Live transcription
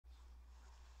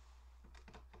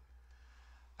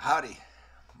Howdy,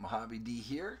 Mojave D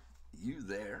here. You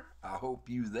there? I hope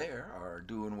you there are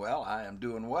doing well. I am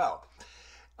doing well.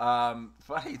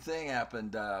 Funny thing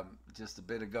happened just a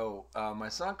bit ago. My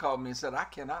son called me and said, I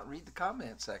cannot read the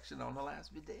comment section on the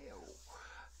last video.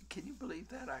 Can you believe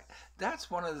that?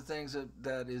 That's one of the things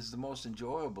that is the most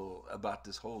enjoyable about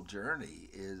this whole journey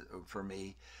is for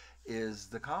me is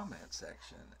the comment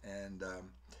section. And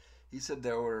he said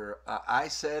there were I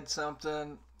said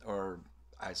something or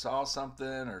I saw something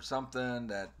or something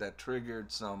that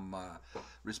triggered some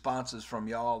responses from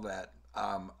y'all that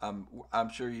I'm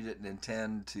sure you didn't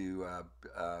intend to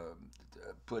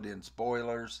put in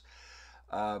spoilers,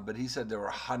 but he said there were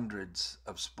hundreds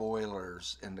of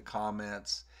spoilers in the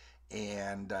comments,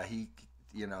 and they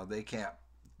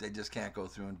just can't go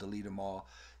through and delete them all.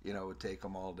 It would take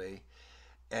them all day.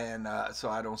 And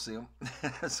so I don't see them.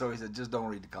 So he said, just don't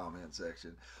read the comment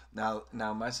section. Now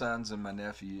my sons and my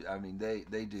nephew, I mean, they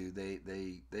do.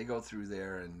 They go through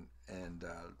there and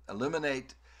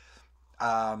eliminate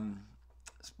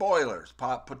spoilers,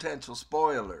 potential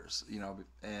spoilers.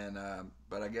 And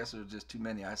but I guess there was just too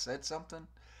many. I said something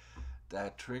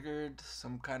that triggered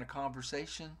some kind of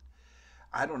conversation.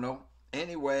 I don't know.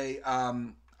 Anyway,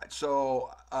 I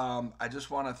just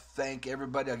want to thank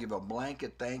everybody. I'll give a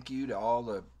blanket thank you to all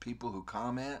the people who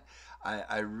comment.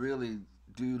 I really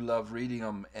do love reading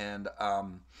them, and I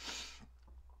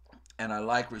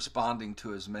like responding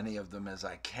to as many of them as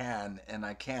I can, and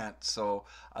I can't, so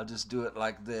I'll just do it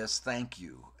like this. Thank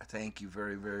you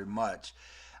very, very much.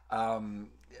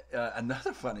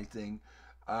 Another funny thing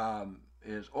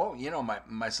is,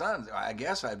 my sons. I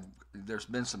guess there's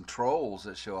been some trolls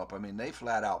that show up. I mean, they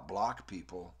flat out block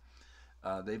people.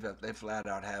 They flat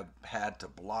out have had to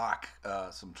block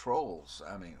some trolls.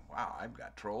 I mean, wow, I've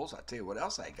got trolls. I tell you what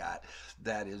else I got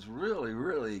that is really,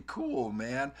 really cool,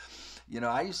 man.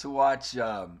 I used to watch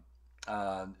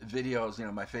videos.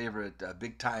 My favorite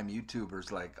big time YouTubers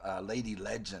like Lady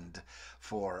Legend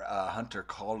for Hunter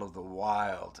Call of the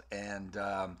Wild, and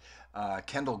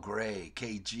Kendall Gray,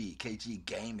 KG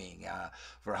Gaming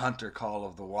for Hunter Call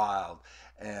of the Wild,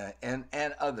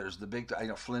 and others. The big,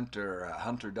 Flinter,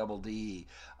 Hunter Double D.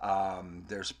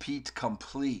 There's Pete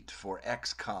Complete for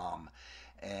XCOM.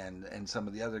 And some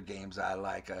of the other games I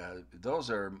like. Those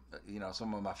are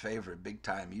some of my favorite big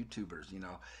time YouTubers.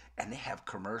 And they have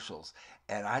commercials.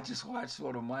 And I just watched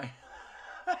one of my.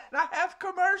 I have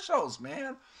commercials,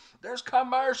 man. There's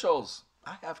commercials.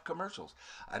 I have commercials.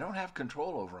 I don't have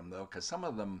control over them though, because some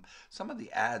of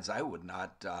the ads I would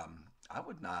not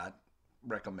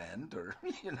recommend or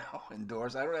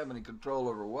endorse. I don't have any control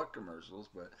over what commercials,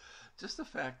 but just the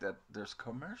fact that there's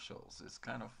commercials is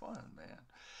kind of fun, man.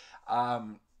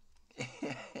 Um,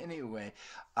 anyway,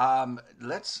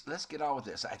 let's get on with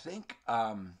this. I think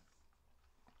the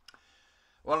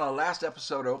last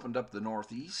episode opened up the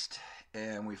Northeast,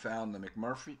 and we found the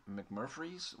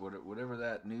McMurphys, whatever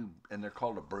that new, and they're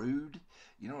called a brood.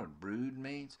 You know what brood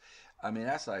means? I mean,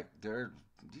 that's like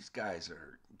these guys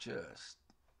are just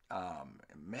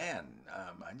man.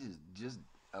 I just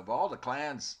of all the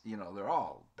clans, they're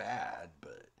all bad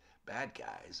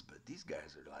guys, but these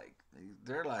guys are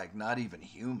they're like not even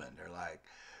human.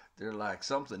 They're like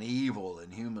something evil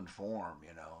in human form,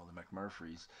 the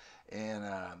McMurphys. And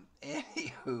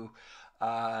anywho,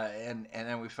 and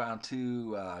then we found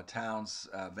two towns,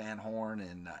 Van Horn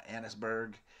and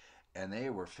Annisburg, and they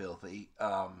were filthy.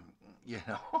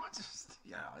 Just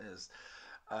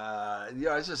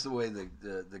it's just the way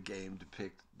the game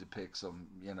depicts them.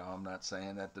 I'm not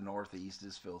saying that the Northeast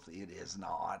is filthy. It is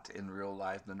not. In real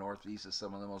life, the Northeast is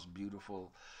some of the most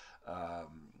beautiful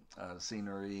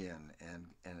scenery and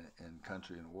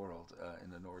country in the world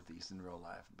in the Northeast in real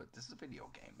life. But this is a video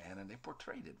game, man, and they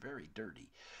portrayed it very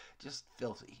dirty, just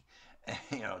filthy.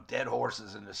 Dead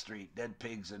horses in the street, dead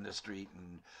pigs in the street,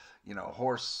 and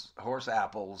horse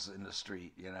apples in the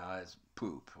street. It's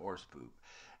poop, horse poop.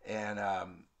 And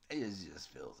it is just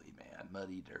filthy, man,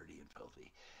 muddy, dirty, and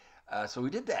filthy. So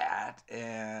we did that,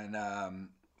 and I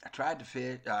tried to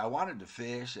fish. I wanted to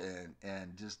fish,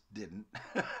 and just didn't.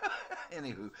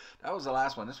 Anywho, that was the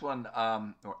last one. This one,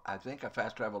 I think I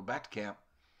fast traveled back to camp.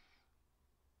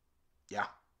 Yeah,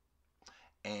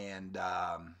 and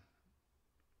I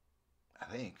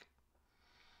think,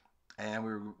 and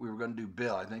we were going to do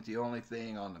Bill. I think the only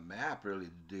thing on the map really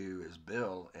to do is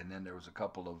Bill, and then there was a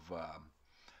couple of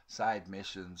side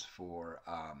missions for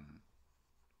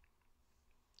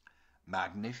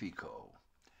Magnifico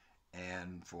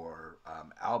and for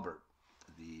Albert,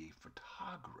 the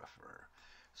photographer.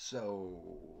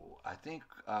 So I think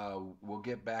we'll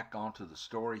get back onto the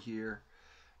story here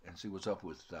and see what's up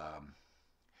with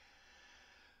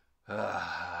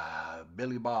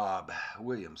Billy Bob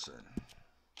Williamson.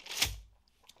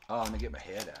 Oh, let me get my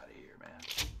head out of here, man.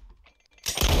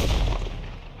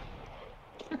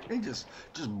 He just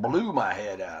blew my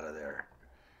head out of there.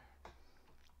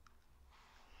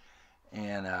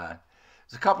 And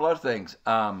there's a couple other things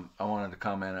I wanted to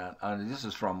comment on. This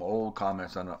is from old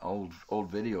comments on old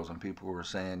videos, and people were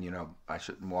saying, you know, I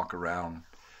shouldn't walk around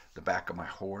the back of my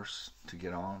horse to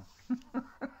get on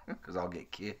because I'll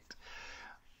get kicked.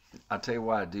 I'll tell you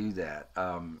why I do that.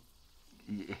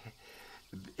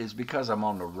 It's because I'm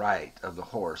on the right of the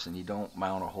horse, and you don't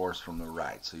mount a horse from the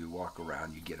right, so you walk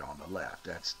around, you get on the left.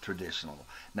 That's traditional.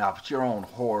 Now, if it's your own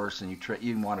horse and you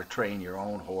want to train your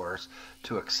own horse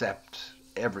to accept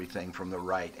everything from the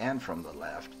right and from the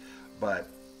left, but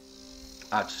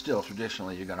still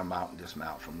traditionally you're going to mount and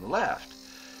dismount from the left.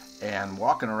 And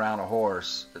walking around a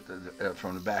horse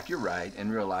from the back, you're right.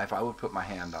 In real life, I would put my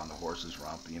hand on the horse's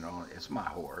rump. You know, it's my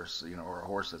horse, you know, or a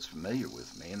horse that's familiar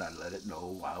with me, and I'd let it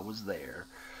know I was there,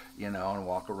 you know, and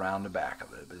walk around the back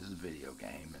of it. But it's a video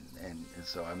game, and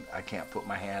so I can't put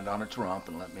my hand on its rump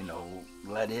and let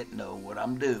it know what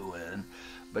I'm doing.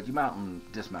 But you mount and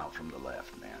dismount from the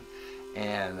left, man,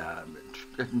 and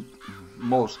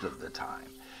most of the time.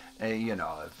 You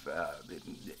know, if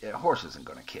a horse isn't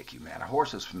going to kick you, man. A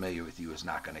horse that's familiar with you is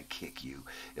not going to kick you.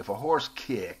 If a horse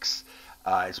kicks,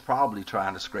 it's probably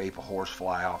trying to scrape a horse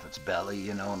fly off its belly,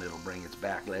 you know, and it'll bring its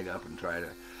back leg up and try to,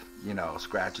 you know,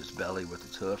 scratch its belly with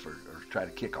its hoof, or try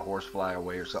to kick a horse fly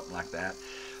away or something like that.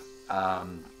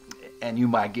 And you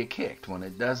might get kicked when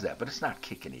it does that, but it's not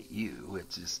kicking at you.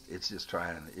 It's just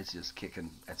kicking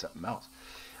at something else.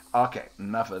 Okay,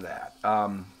 enough of that.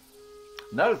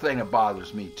 Another thing that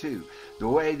bothers me too, the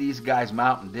way these guys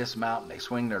mount and dismount and they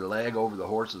swing their leg over the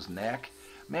horse's neck.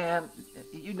 Man,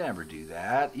 you never do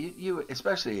that. You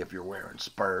especially if you're wearing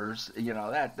spurs, you know,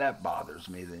 that bothers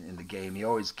me in the game. He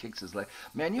always kicks his leg.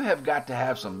 Man, you have got to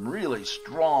have some really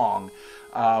strong,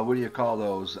 what do you call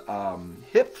those,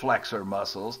 hip flexor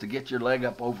muscles to get your leg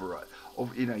up over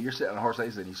you know, you're sitting on a horse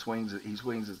and he swings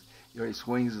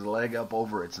his leg up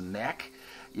over its neck.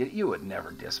 You would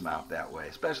never dismount that way,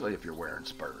 especially if you're wearing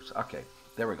spurs. Okay,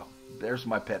 there we go. There's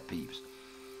my pet peeves.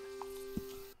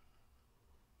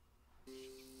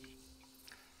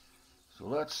 So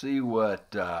let's see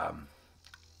what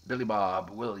Billy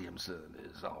Bob Williamson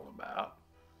is all about.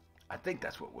 I think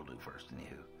that's what we'll do first,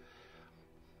 anywho.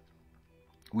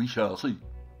 We shall see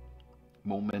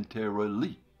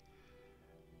momentarily.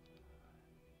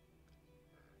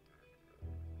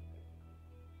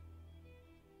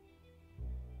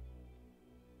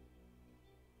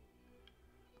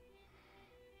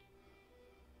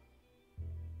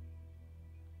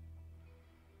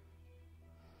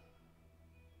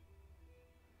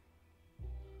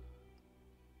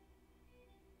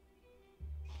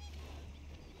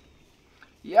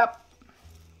 Yep,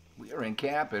 we are in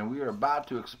camp and we are about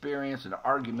to experience an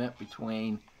argument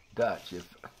between Dutch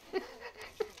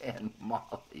and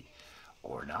Molly,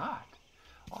 or not.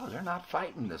 Oh, they're not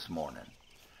fighting this morning.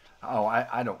 Oh,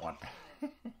 I don't want that.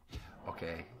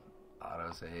 Okay,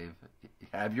 autosave.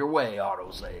 Have your way,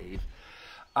 autosave.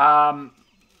 I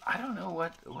don't know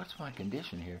what's my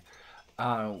condition here.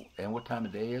 And what time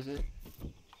of day is it?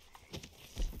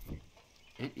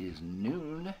 It is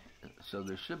noon, so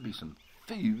there should be some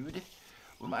food.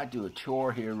 We might do a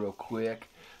chore here real quick.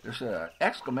 There's an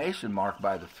exclamation mark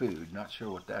by the food. Not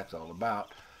sure what that's all about.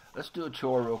 Let's do a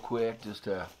chore real quick just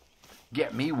to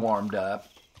get me warmed up.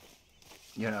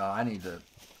 You know, I need to,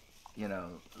 you know,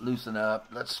 loosen up.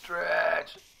 Let's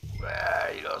stretch.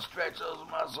 There you go. Stretch those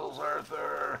muscles,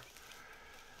 Arthur.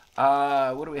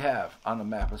 What do we have on the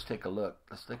map? Let's take a look.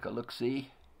 Let's take a look-see.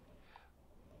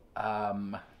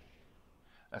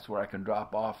 That's where I can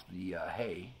drop off the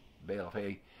hay. Bale of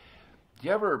hay. Do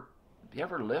you ever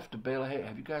lift a bale of hay?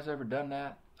 Have you guys ever done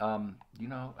that? Do you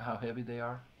know how heavy they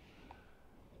are?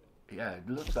 Yeah, it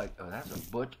looks like that's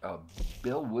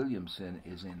Bill Williamson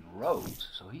is in Rhodes,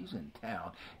 so he's in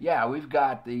town. Yeah, we've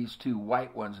got these two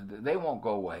white ones. They won't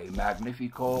go away.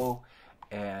 Magnifico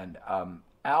and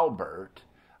Albert.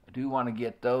 I do want to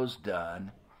get those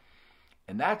done,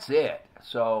 and that's it.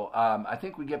 So I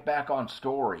think we get back on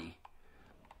story,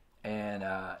 and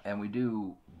we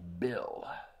do Bill.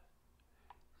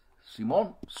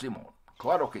 Simon,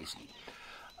 claro que sí.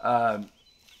 Arthur.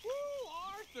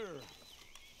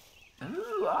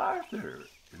 Ooh, Arthur.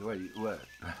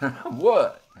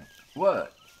 What?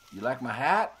 What? You like my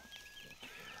hat?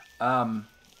 I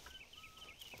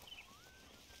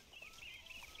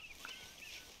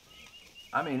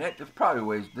mean,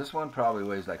 this one probably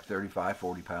weighs like 35,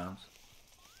 40 pounds.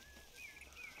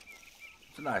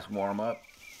 It's a nice warm-up.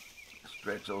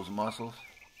 Stretch those muscles.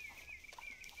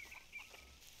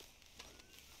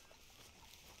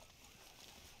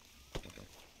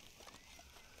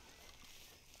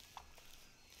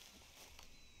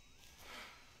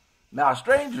 Now, a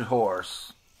stranger's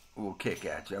horse will kick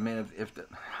at you. I mean, if the,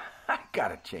 I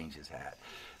gotta change his hat.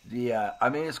 I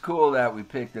mean, it's cool that we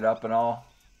picked it up and all.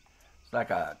 It's like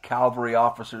a cavalry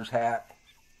officer's hat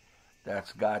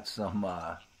that's got some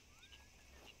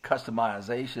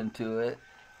customization to it.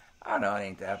 I don't know, it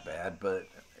ain't that bad, but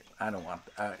I don't want.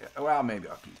 Well, maybe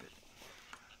I'll keep it.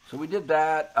 So we did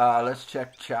that. Let's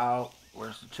check Chow.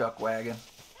 Where's the chuck wagon?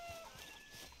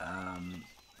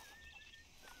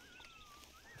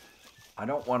 I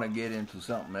don't want to get into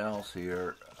something else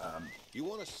here. You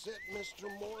want to sit, Mr.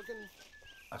 Morgan?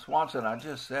 Swanson, I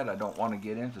just said I don't want to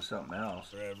get into something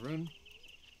else. Reverend?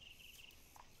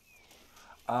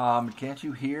 Can't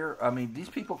you hear? I mean, these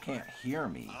people can't hear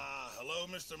me. Hello,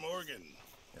 Mr. Morgan.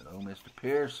 Hello, Mr.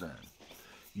 Pearson.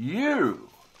 You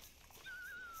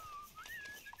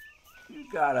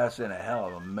got us in a hell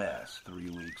of a mess 3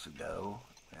 weeks ago.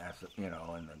 That's, in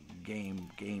the game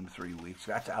 3 weeks.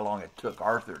 That's how long it took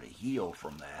Arthur to heal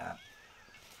from that.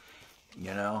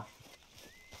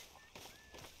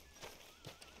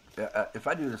 If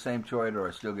I do the same chore, do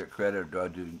I still get credit, or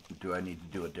do I need to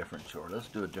do a different chore? Let's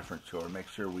do a different chore. Make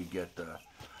sure we get the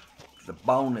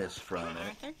bonus from it.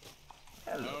 Arthur?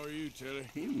 Hello. How are you, Tilly?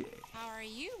 Yeah. How are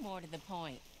you, more to the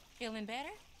point? Feeling better?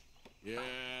 Yeah,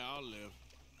 I'll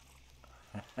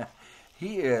live.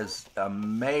 He is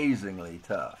amazingly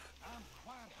tough.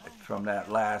 From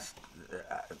that last,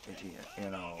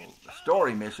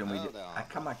 story mission we did.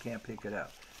 I can't pick it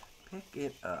up. Pick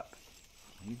it up.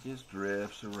 He just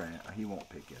drifts around. He won't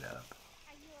pick it up.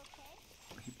 Are you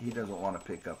okay? He doesn't want to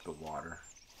pick up the water.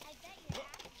 I bet you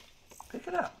have. Pick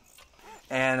it up.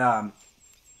 And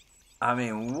I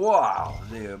mean, wow,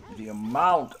 the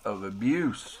amount of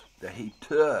abuse that he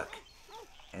took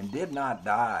and did not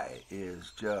die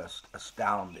is just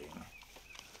astounding.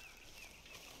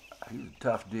 He's a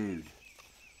tough dude.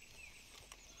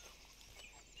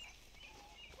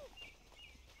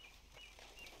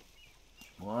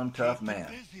 One tough man.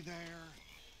 Busy there.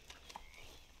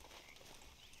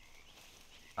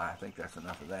 I think that's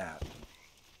enough of that.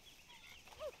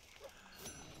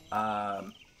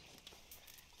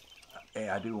 Hey,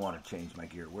 I do want to change my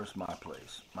gear. Where's my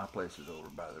place? My place is over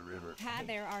by the river. Hi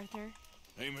there, Arthur.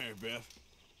 Hey, Mary Beth.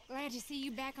 Glad to see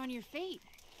you back on your feet.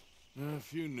 A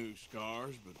few new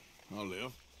scars, but I'll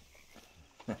live.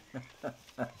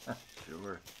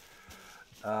 Sure.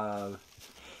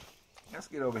 Let's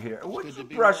get over here. What are you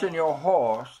brushing your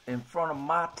horse in front of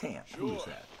my tent? Sure. Who's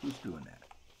that? Who's doing that?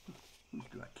 Who's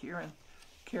doing that? Kieran?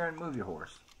 Kieran, move your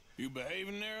horse. You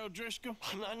behaving there, O'Driscoll?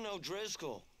 I'm not no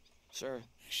Driscoll, sir.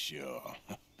 Sure.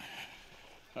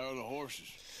 How are the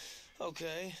horses?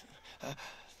 Okay.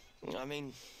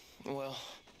 Well,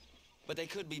 but they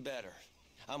could be better.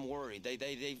 I'm worried.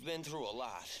 They've been through a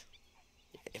lot.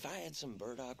 If I had some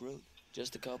burdock root,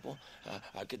 just a couple,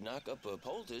 I could knock up a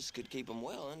poultice, could keep them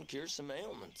well and cure some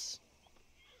ailments.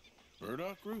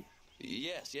 Burdock root?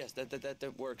 Yes,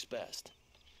 that works best.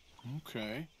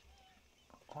 Okay.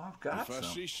 Oh, I've got If some. I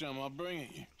see some, I'll bring it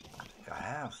you. I think I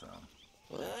have some.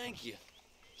 Well, thank you,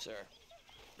 sir.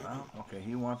 Well, okay,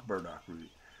 he wants burdock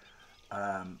root.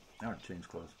 Now to change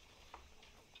clothes.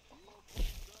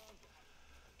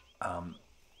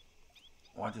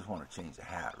 Well, I just want to change the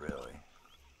hat, really.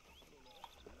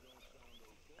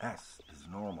 That's his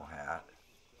normal hat.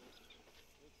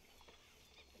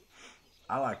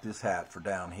 I like this hat for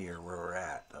down here where we're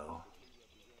at, though.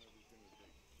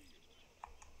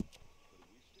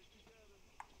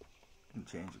 You can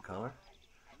change the color.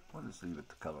 We'll just leave it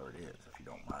the color it is, if you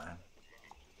don't mind.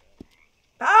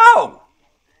 No!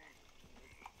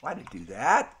 Why did it do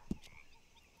that?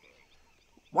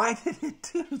 Why did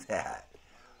it do that?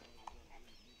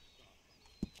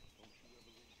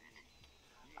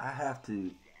 I have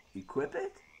to equip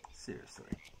it?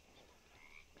 Seriously.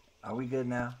 Are we good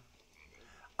now?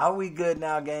 Are we good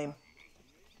now, game?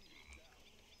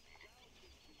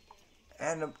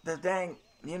 And the dang,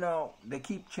 they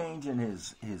keep changing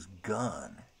his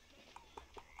gun.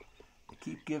 They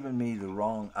keep giving me the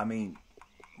wrong,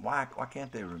 why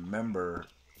can't they remember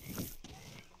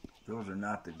those are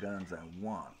not the guns I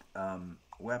want?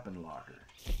 Weapon locker.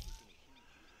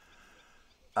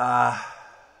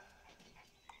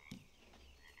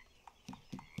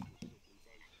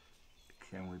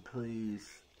 Can we please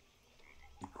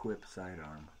equip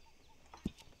sidearm?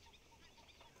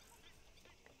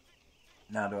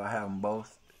 Now, do I have them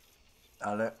both?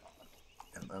 Well,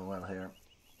 here.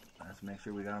 Let's make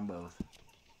sure we got them both.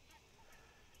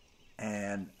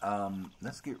 And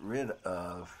let's get rid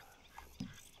of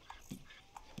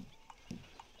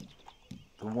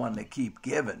the one they keep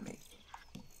giving me.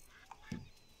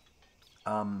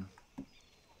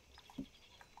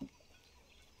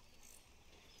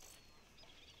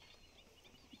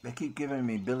 They keep giving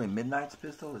me Billy Midnight's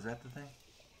pistol. Is that the thing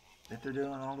that they're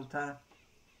doing all the time?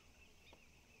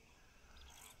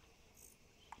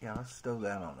 Yeah, let's stow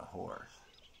that on the horse.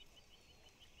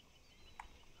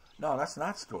 No, that's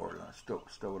not stow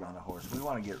it on the horse. We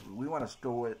want to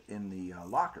stow it in the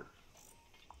locker,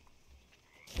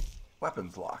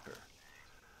 weapons locker.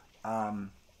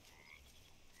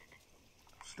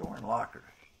 Store in locker,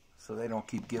 so they don't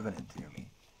keep giving it to me.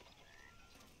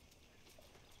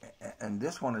 And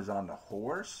this one is on the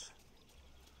horse.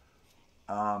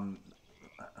 I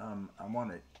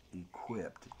want it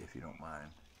equipped, if you don't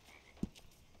mind.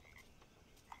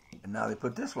 And now they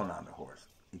put this one on the horse.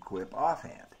 Equip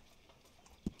offhand.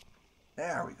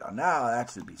 There we go. Now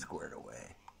that should be squared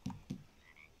away.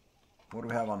 What do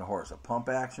we have on the horse? A pump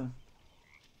action?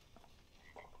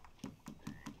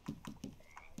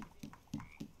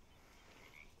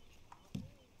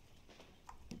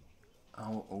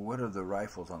 Oh, what are the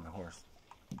rifles on the horse?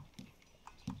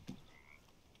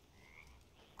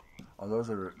 Oh, those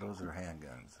are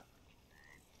handguns.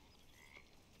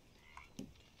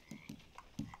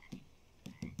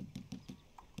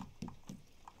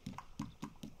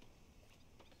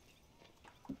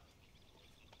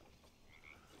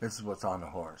 This is what's on the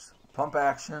horse. Pump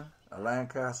action, a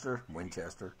Lancaster,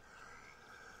 Winchester,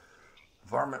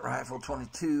 varmint rifle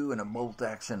 22, and a bolt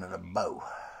action and a bow.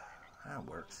 That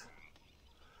works.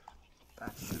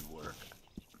 That should work.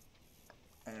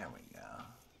 There we go.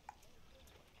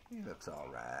 He looks all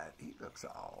right. He looks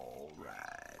all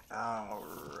right. All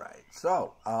right.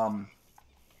 So, time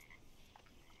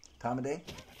of day?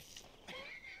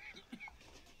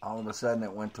 All of a sudden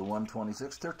it went to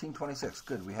 1:26, 13:26.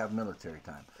 Good, we have military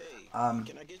time. Hey,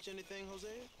 can I get you anything, Jose?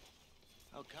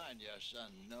 How kind you are,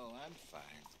 son. No, I'm fine.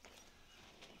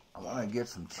 I want to get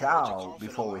some chow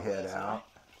before we head out.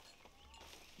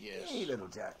 Yes. Hey, little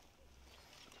Jack.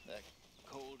 That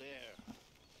cold air.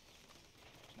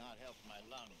 It's not helping my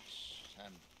lungs.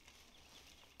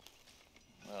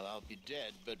 Well, I'll be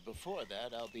dead, but before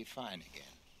that, I'll be fine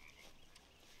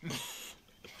again.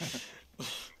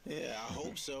 Yeah, I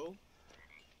hope so.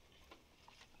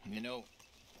 You know,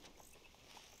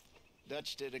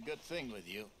 Dutch did a good thing with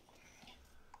you.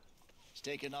 He's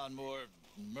taken on more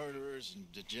murderers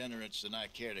and degenerates than I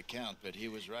care to count, but he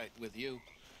was right with you.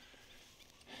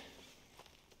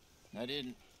 I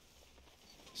didn't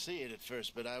see it at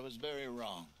first, but I was very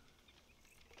wrong.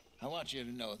 I want you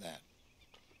to know that.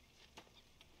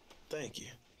 Thank you.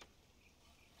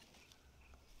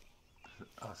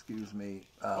 Excuse me.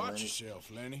 Watch Lenny.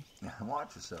 yourself, Lenny.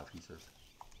 Watch yourself, he says.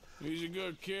 He's a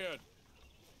good kid.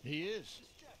 He is.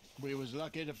 We was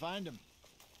lucky to find him.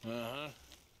 Uh-huh.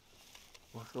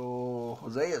 Well, so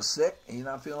Jose is sick. He's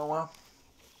not feeling well.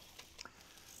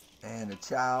 And the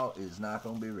chow is not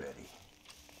going to be ready.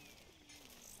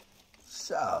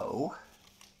 So,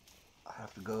 I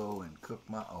have to go and cook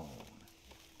my own.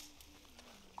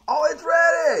 Oh, it's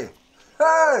ready!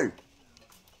 Hey!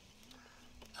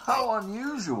 How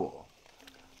unusual.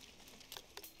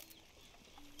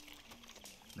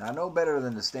 Now, I know better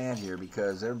than to stand here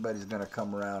because everybody's going to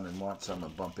come around and want something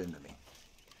to bump into me.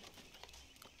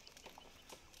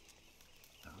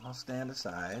 I'll stand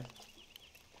aside.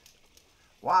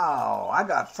 Wow, I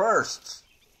got firsts.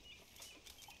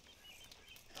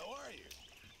 How are you?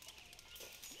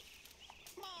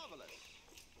 Marvelous.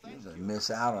 He's going to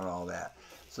miss out on all that.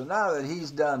 So now that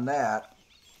he's done that,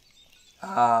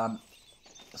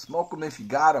 smoke them if you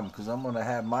got them, because I'm going to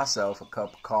have myself a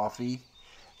cup of coffee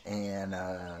and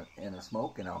a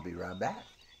smoke, and I'll be right back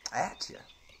at you.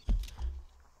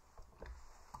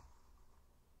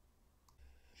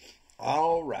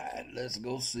 All right, let's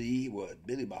go see what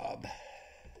Billy Bob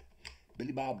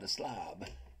the Slob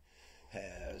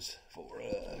has for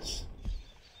us.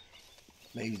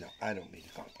 Maybe no, I don't mean to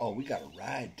call him. Oh, we got to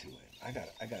ride to him. I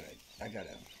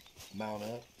gotta mount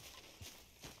up.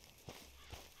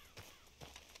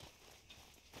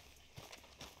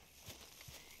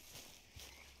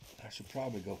 I should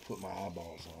probably go put my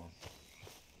eyeballs on.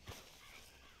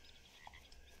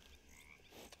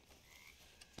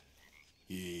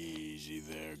 Easy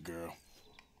there, girl.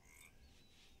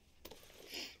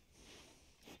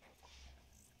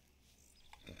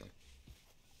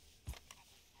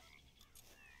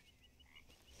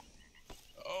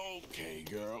 Okay,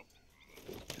 girl.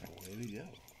 There we go.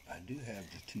 I do have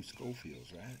the 2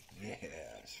 Schofields, right?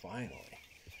 Yes, finally.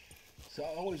 So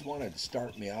I always wanted to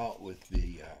start me out with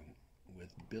the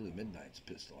with Billy Midnight's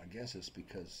pistol. I guess it's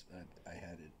because I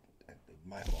had it.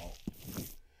 My fault.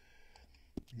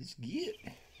 Let's get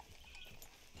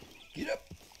up.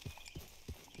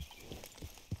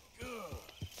 Good.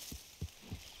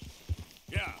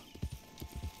 Yeah.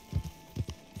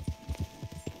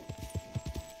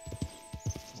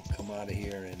 out of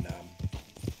here and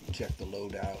check the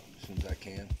loadout as soon as I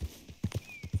can.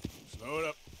 Slow it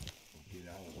up. Get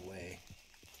out of the way.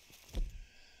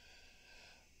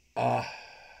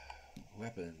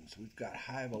 Weapons. We've got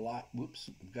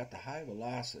We've got the high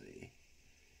velocity.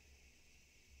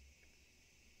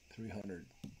 300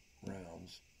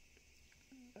 rounds.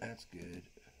 That's good.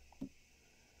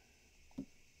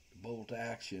 Bolt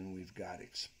action. We've got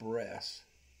express.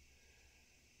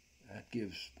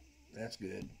 That's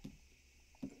good.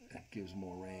 That gives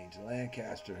more range.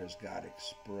 Lancaster has got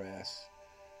express.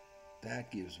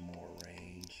 That gives more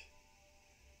range.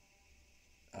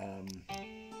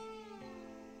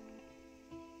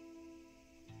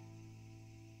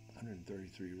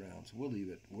 133 rounds. We'll leave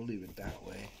it that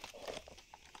way.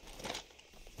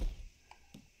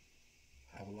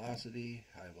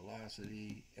 High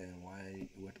velocity, and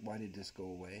why did this go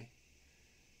away?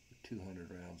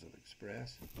 200 rounds of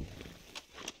express.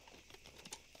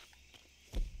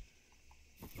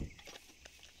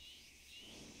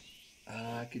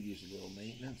 I could use a little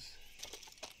maintenance.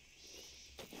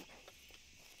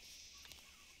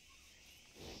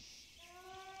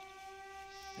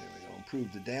 There we go.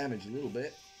 Improve the damage a little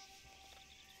bit.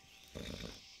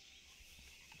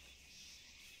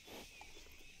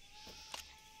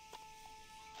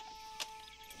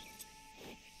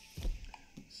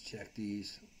 Let's check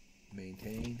these.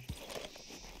 Maintain.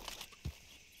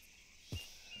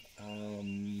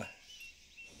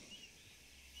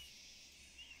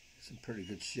 It's in pretty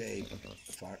good shape.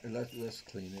 Let's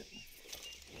clean it.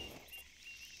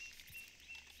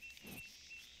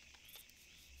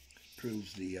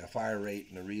 Improves the fire rate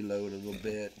and the reload a little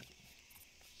bit.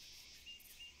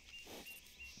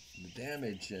 The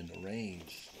damage and the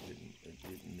range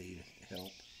didn't need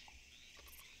help.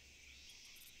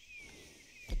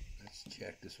 Let's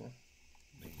check this one.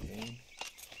 Maintain.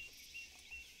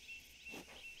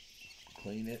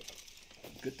 Clean it.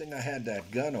 Good thing I had that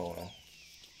gun oil.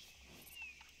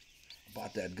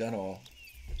 Bought that gun oil.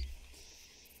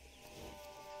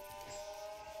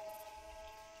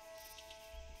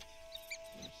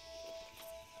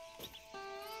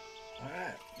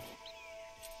 Alright.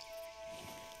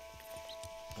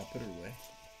 I'll put it away.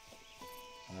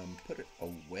 Put it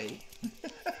away.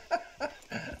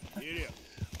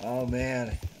 Oh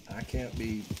man, I can't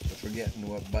be forgetting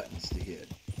what buttons to hit.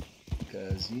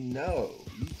 Because you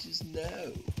just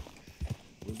know.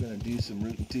 We're going to do some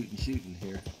rootin' tootin' shooting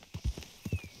here.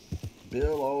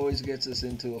 Bill always gets us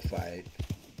into a fight.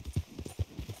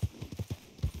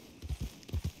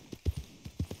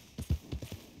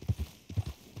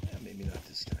 Maybe not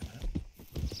this time, huh?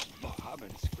 I've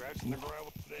been scratching the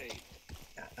gravel today.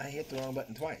 I hit the wrong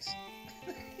button twice.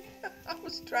 I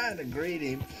was trying to greet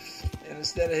him, and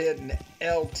instead of hitting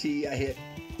LT, I hit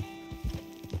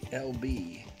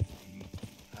LB.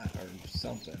 Or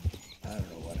something. I don't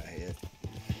know what I hit.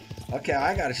 Okay,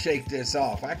 I gotta shake this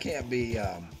off. I can't be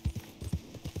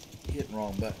hitting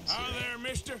wrong buttons. Hi there,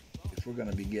 mister. If we're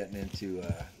gonna be getting into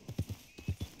a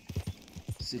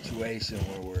situation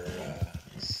where we're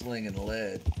slinging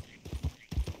lead.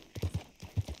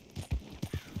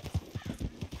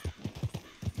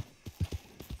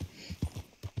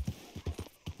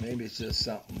 Maybe it's just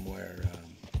something where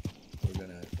we're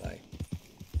gonna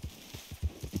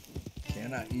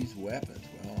cannot use weapons.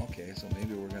 Well, okay, so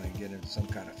maybe we're gonna get into some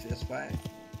kind of fist fight.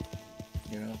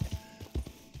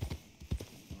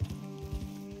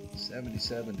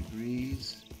 77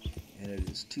 degrees, and it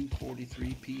is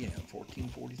 2:43 p.m.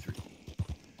 14:43.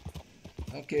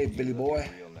 Okay, Billy boy.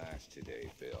 Real nice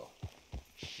today, Bill.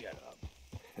 Shut up.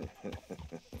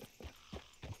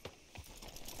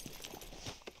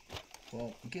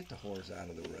 Well, get the horse out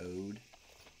of the road.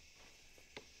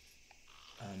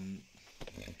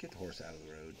 Get the horse out of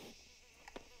the road.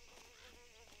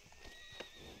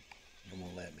 It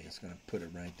won't let me. It's going to put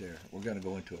it right there. We're going to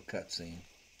go into a cutscene.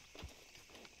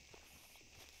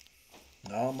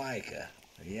 Oh, Micah.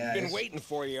 Yeah. Been waiting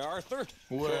for you, Arthur.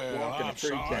 Well, I'm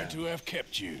sorry to have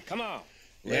kept you. Come on.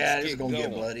 Yeah, this is going to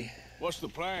get bloody. What's the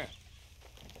plan?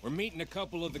 We're meeting a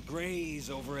couple of the Greys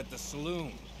over at the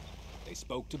saloon. They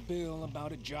spoke to Bill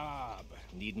about a job,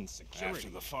 needing security. After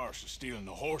the farce of stealing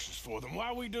the horses for them, why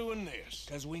are we doing this?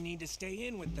 Because we need to stay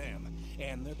in with them,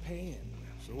 and they're paying.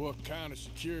 So what kind of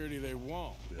security they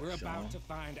want? We're about to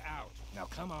find out. Now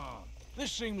come on.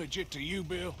 This seem legit to you,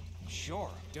 Bill?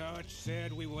 Sure. Dutch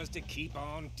said we was to keep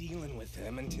on dealing with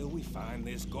them until we find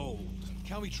this gold.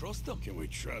 Can we trust them? Can we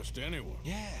trust anyone?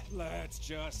 Yeah. Let's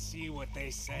just see what they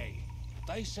say.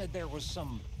 They said there was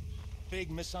some big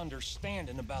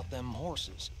misunderstanding about them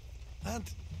horses. And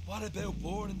what about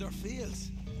boarding their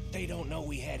fields? They don't know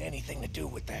we had anything to do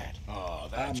with that. Oh,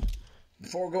 that's...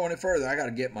 Before we go any further, I got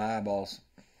to get my eyeballs.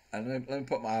 Let me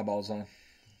put my eyeballs on.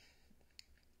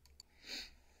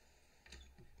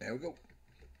 There we go.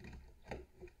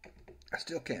 I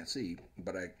still can't see,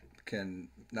 but I can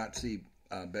not see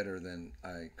better than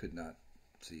I could not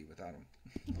see without them.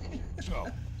 So,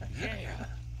 yeah,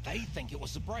 they think it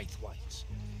was the Braithwaites.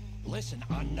 Listen,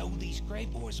 I know these Grey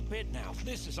Boys a bit now.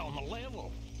 This is on the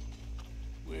level.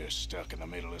 We're stuck in the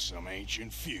middle of some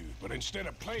ancient feud, but instead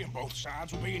of playing both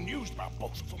sides, we're being used by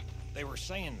both of them. They were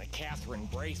saying that Catherine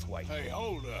Braithwaite... Hey,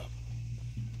 hold up.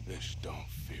 This don't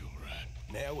feel right.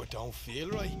 Now it don't feel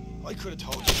right. I could have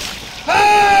told you that.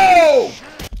 Oh!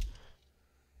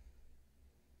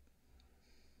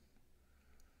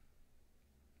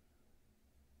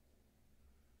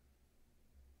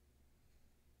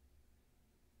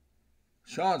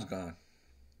 Sean's gone.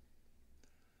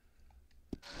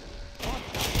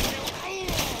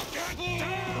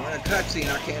 We're in a cutscene.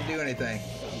 I can't do anything.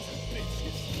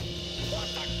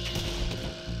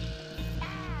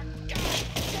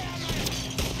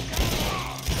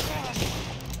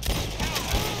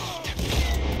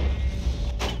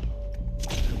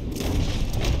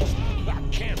 I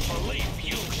can't believe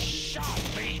you shot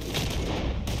me.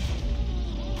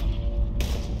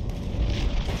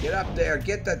 Get up there.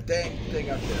 Get that dang thing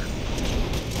up there.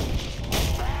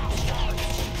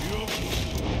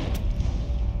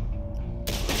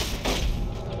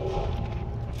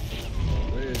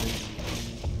 Where is he?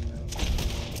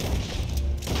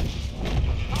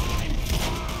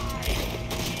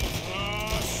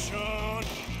 Oh, son.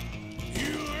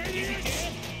 You idiots.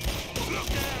 Look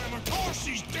at him. Of course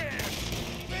he's dead.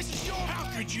 This is your... How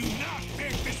could you not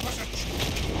think this was a...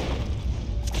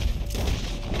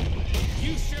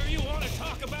 You sure you want to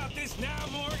talk about this now,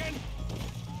 Morgan?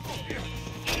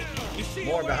 You see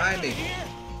More behind me. Here?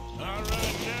 All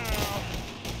right now.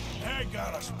 They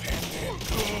got us pinned in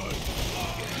good.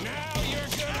 Now you're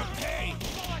gonna pay.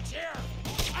 Watch here.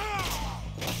 Ah!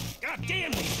 God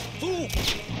damn these fools!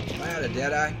 Am I out of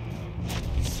Deadeye?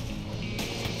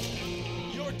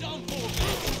 You're done for,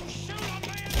 bitch. Shoot him,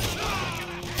 man!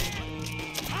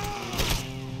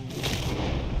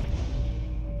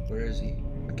 Where is he?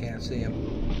 I can't see him.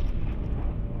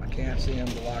 I can't see him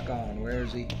to lock on. Where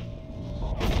is he?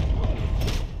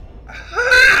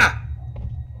 Aha!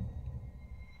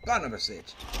 Son of a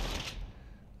bitch.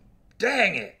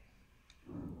 Dang it!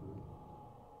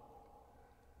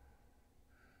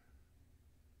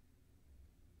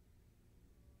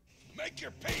 Make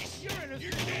your peace. You're in a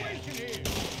situation here.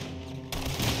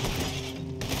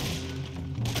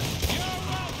 You're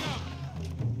welcome!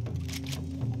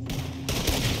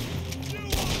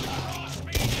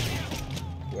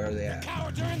 Where are they at?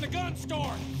 Cowards are in the gun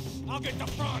store! I'll get the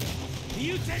front.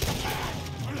 You take the back!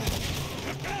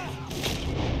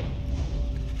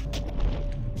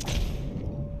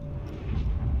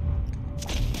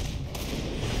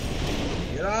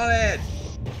 Get on it!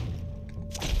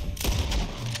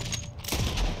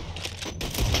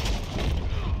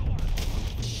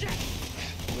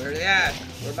 Where are they at?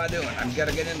 What am I doing? I'm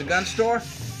gotta get in the gun store?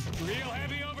 Real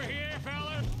heavy over here,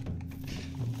 fella?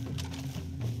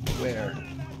 Where?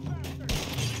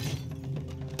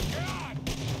 God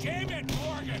damn it,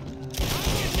 Morgan! I'll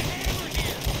get the hammer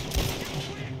here!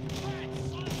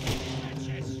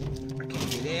 I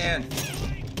can't get in.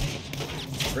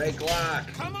 Break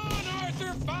lock. Come on,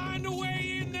 Arthur! Find a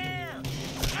way in there!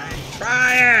 I'm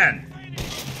trying!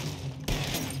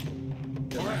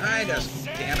 They're behind us,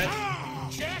 damn it.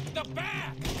 Check the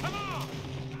back! Come on!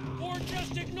 Or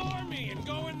just ignore me and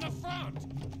go in the front!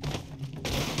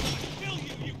 Kill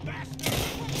you, you bastard!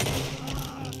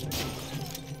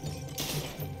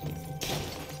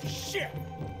 Shit!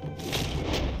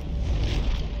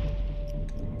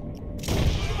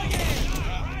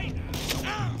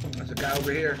 There's a guy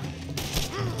over here.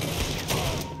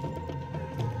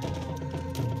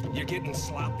 You're getting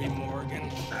sloppy,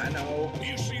 Morgan. I know.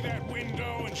 You see that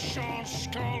window and Sean's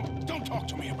skull? Don't talk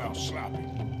to me about sloppy.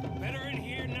 Better in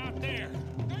here, not there.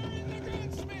 They're in the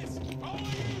gunsmiths! All of you!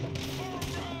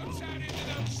 Throw broadside into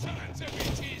them sons of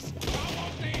bitches! I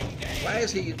want them dead! Why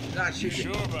is he not You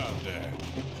shooting? sure about that?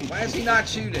 Why is he not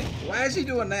shooting? Why is he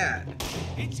doing that?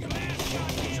 It's your last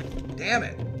shot! Damn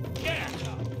it. Yeah!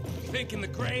 Thinking the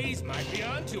Greys might be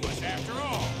onto us after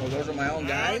all. Oh, those are my own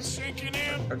guys? Sinking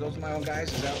in? Are those my own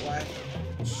guys? Is that why?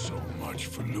 So much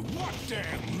for loot. What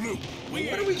damn loot? What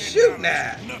are we ain't shooting getting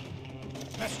at? out of this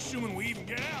nothing. That's assuming we even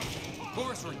get out. Of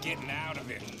course we're getting out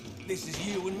of it. This is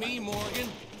you and me, Morgan.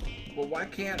 Well, why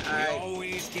can't We I?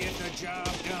 always get the job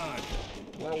done.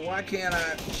 Well, why can't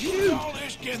I What's shoot? all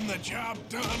this getting the job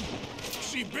done?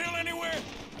 See Bill anywhere?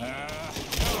 No.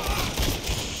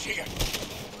 Shit.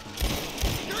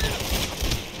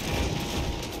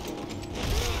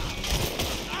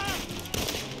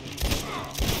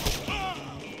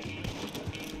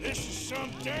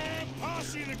 damn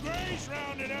posse of the Greys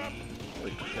rounded up.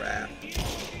 Holy crap.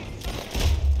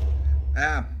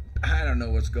 I don't know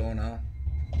what's going on.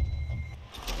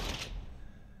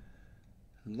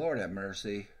 Lord have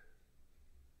mercy.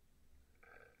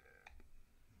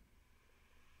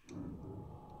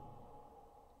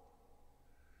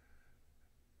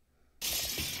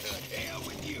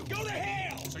 Go to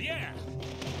hell! So yeah,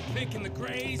 thinking the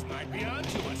Greys might be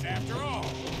onto us after all.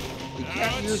 He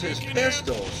can't use his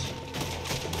pistols.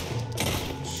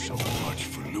 So much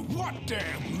for loot. What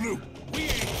damn loot? We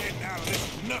ain't getting out of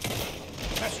this with nothing.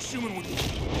 That's assuming we...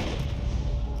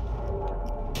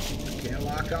 Can't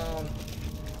lock on.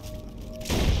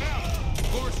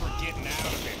 Of course we're getting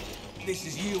out of it. This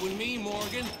is you and me,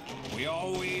 Morgan. We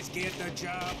always get the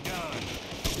job done.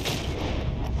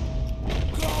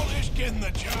 Call this getting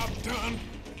the job done?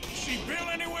 See Bill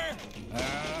anywhere?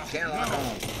 Can't lock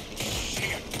on.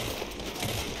 Shit.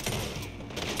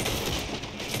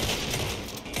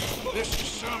 This is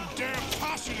some damn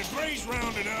posse the Greys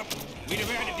rounded up. We'd have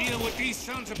had to deal with these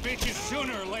sons of bitches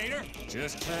sooner or later.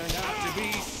 Just turned out to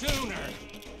be sooner.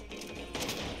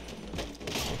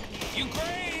 You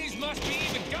Greys must be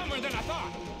even dumber than I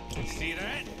thought. See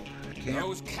that?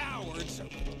 Those cowards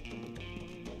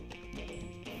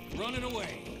running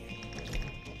away.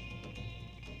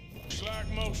 Looks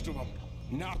like most of them.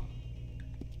 Not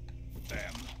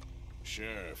them.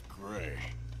 Sheriff Gray.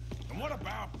 And what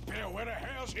about Belle? Where the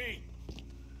hell's he?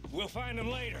 We'll find him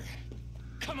later.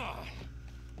 Come on.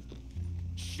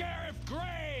 Sheriff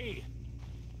Gray!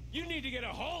 You need to get a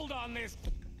hold on this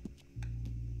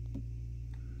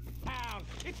town.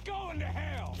 It's going to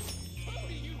hell. Who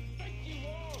do you think you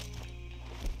are?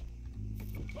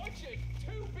 Bunch of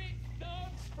two-bit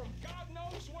thugs from God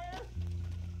knows where?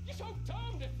 You're so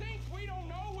dumb to think we don't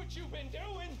know what you've been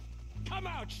doing. Come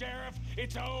out, Sheriff.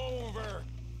 It's over.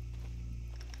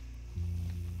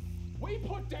 We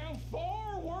put down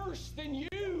far worse than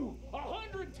you,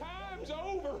 100 times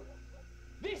over.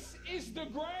 This is the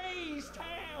Greys'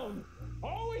 town.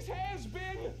 Always has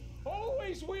been,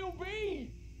 always will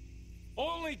be.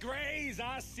 Only Greys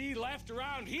I see left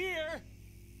around here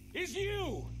is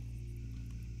you.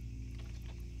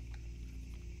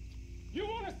 You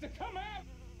want us to come out?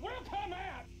 We'll come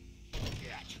out.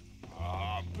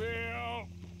 Bill.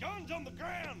 Guns on the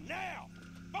ground, now!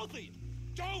 Both of you!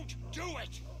 Don't do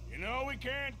it! You know we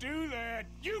can't do that.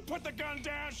 You put the gun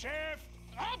down, Sheriff.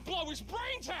 I'll blow his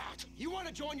brains out. You want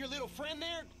to join your little friend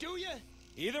there, do you?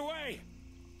 Either way,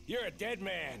 you're a dead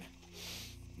man.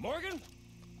 Morgan?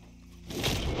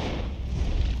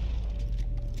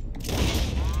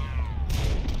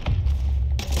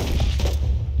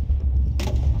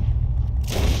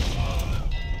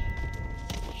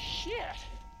 Shit!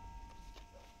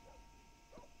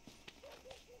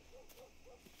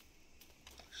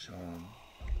 Sean.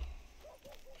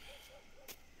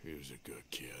 He was a good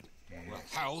kid. Well,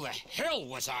 how the hell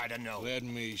was I to know? Let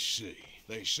me see.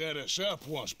 They set us up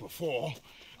once before.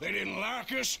 They didn't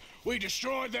like us. We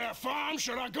destroyed their farm.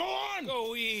 Should I go on?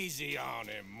 Go easy on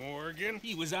him, Morgan.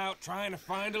 He was out trying to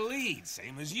find a lead,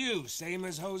 same as you, same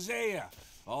as Hosea.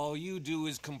 All you do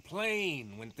is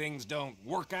complain when things don't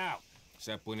work out,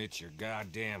 except when it's your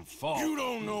goddamn fault. You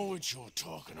don't know what you're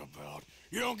talking about.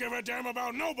 You don't give a damn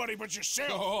about nobody but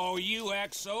yourself. Oh, you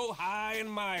act so high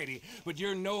and mighty, but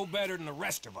you're no better than the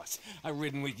rest of us. I've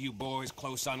ridden with you boys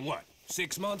close on what,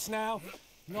 6 months now?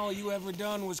 And all you ever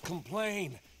done was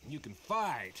complain. You can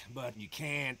fight, but you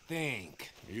can't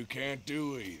think. You can't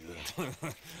do either.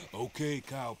 Okay,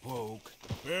 cowpoke.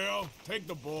 Bill, take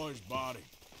the boy's body.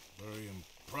 Bury him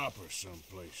proper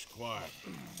someplace quiet.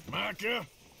 Micah,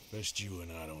 best you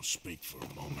and I don't speak for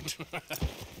a moment.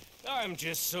 I'm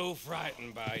just so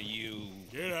frightened by you.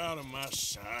 Get out of my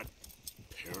sight,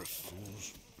 pair of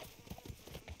fools.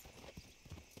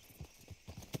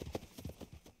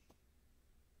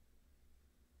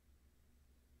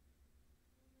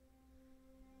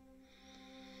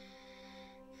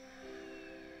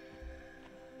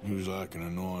 He was like an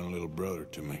annoying little brother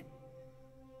to me.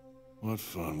 What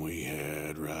fun we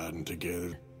had riding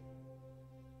together.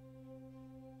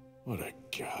 What a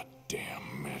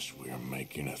goddamn mess we are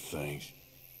making of things.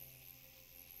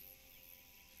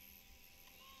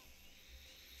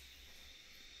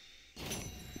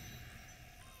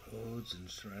 Feuds and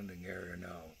surrounding area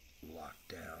now locked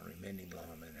down. Remaining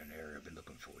lawmen in an area be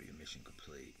looking for you. Mission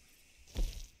complete.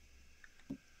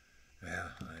 Yeah,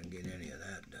 I didn't get any of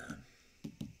that done.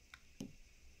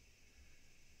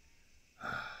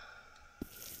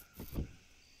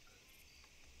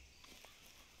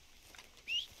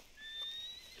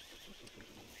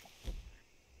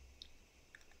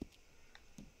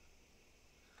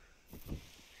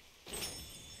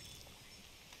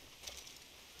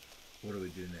 What do we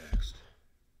do next?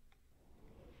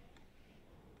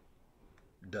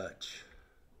 Dutch.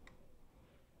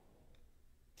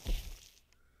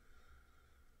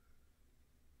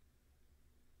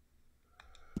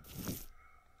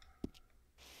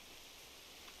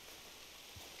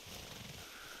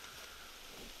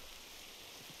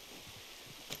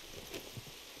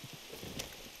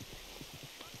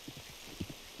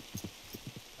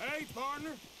 Hey,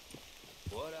 partner.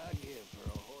 What I give for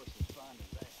a horse as fine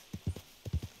as that.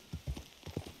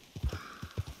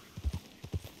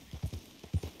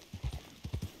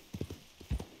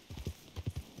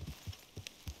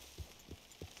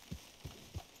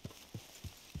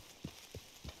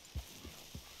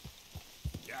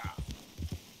 Yeah.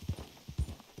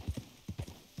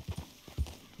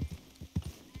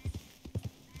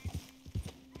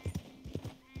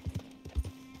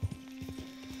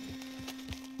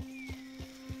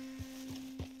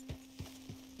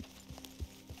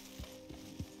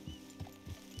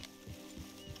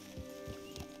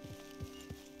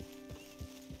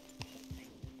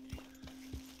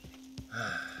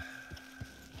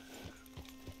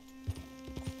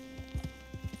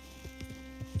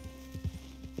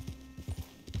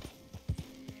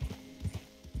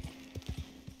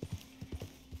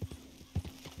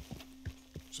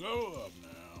 Slow up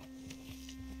now.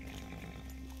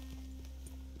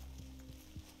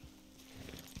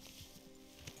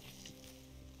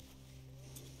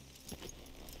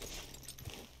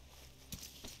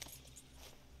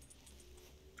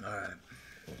 All right.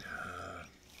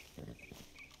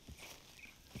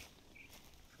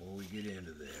 Before we get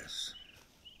into this,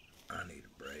 I need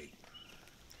a break.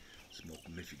 Smoke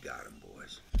them if you got them,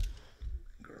 boys.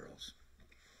 Girls.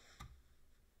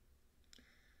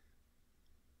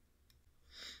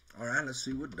 All right, let's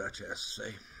see what Dutch has to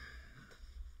say.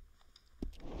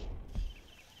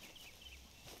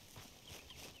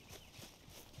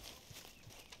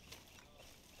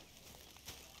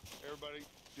 Everybody,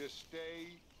 just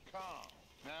stay calm.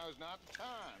 Now is not the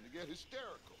time to get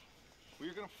hysterical.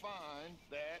 We're gonna find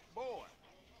that boy.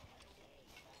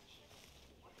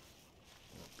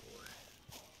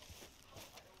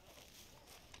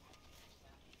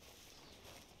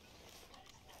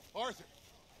 Arthur,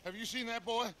 have you seen that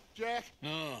boy, Jack?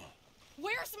 No.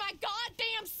 Where's my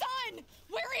goddamn son?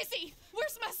 Where is he?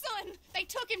 Where's my son? They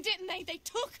took him, didn't they? They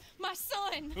took my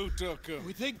son. Who took him?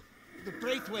 We think the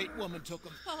Braithwaite woman took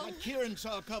him. Oh. Kieran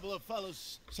saw a couple of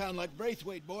fellows sound like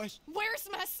Braithwaite boys. Where's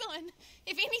my son?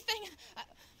 If anything,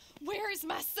 where is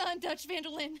my son, Dutch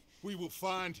Vanderlyn? We will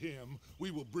find him,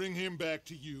 we will bring him back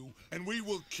to you, and we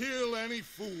will kill any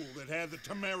fool that had the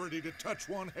temerity to touch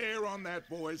one hair on that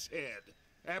boy's head.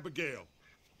 Abigail,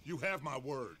 you have my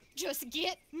word. Just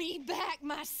get me back,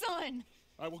 my son.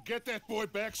 I will get that boy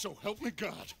back, so help me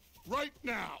God. Right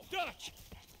now. Dutch!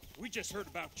 We just heard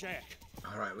about Jack.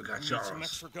 All right, we got Need Charles. some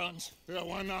extra guns? Yeah,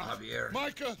 why not? Javier.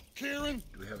 Micah, Kieran,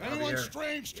 Do we have anyone Javier?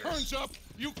 strange Yes. turns up,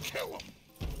 you kill him.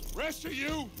 Rest of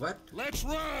you, What? let's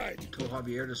ride. Told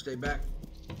Javier to stay back.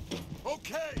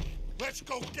 Okay, let's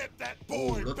go get that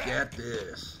Oh, boy look back. at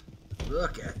this.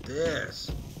 Look at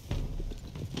this.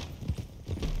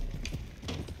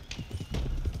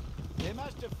 They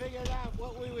must have figured out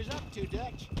what we was up to,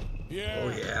 Dutch. Yeah. Oh,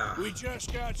 yeah. We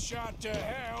just got shot to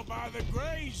hell by the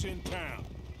Greys in town.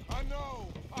 I know,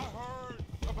 I heard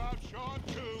about Sean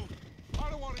too. I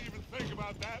don't want to even think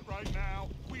about that right now.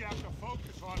 We have to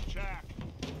focus on Jack.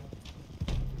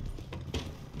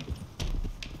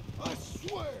 I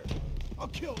swear, I'll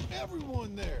kill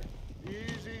everyone there.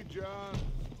 Easy, John.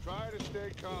 Try to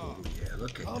stay calm. Yeah,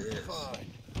 look at I'm this. fine.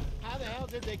 How the hell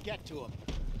did they get to him?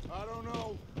 I don't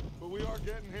know, but we are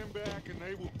getting him back and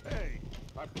they will pay.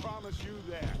 I promise you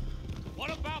that.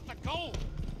 What about the gold?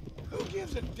 Who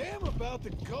gives a damn about the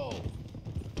gold?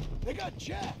 They got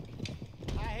Jack.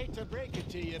 I hate to break it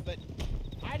to you, but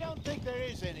I don't think there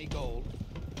is any gold.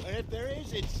 Or if there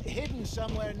is, it's hidden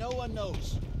somewhere no one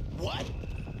knows. What?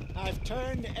 I've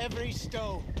turned every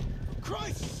stone. For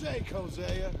Christ's sake,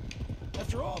 Hosea.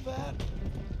 After all that,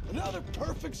 another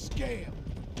perfect scam.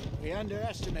 We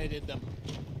underestimated them.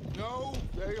 No,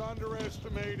 they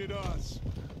underestimated us.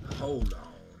 Hold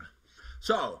on.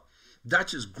 So,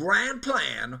 Dutch's grand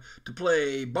plan to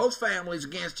play both families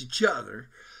against each other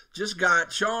just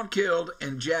got Sean killed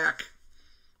and Jack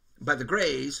by the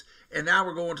Greys, and now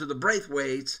we're going to the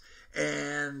Braithwaites,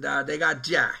 and they got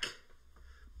Jack.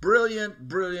 Brilliant,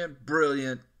 brilliant,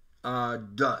 brilliant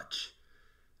Dutch.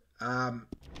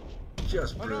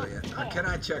 Just brilliant. Can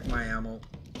I check my ammo?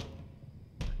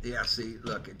 Yeah, see,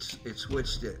 look, it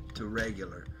switched it to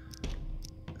regular.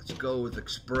 Let's go with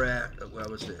express. What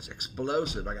was this?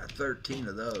 Explosive. I got 13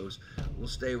 of those. We'll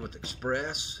stay with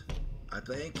express. I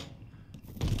think.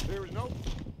 There is no...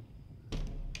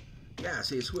 Yeah,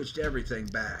 see, it switched everything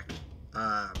back.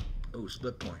 Oh,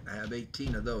 split point. I have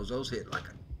 18 of those. Those hit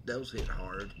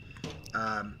hard.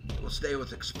 We'll stay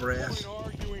with Express.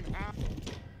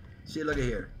 See, look at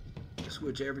here.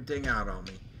 Switch everything out on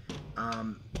me.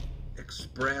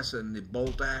 Express and the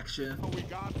bolt action. What we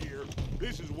got here,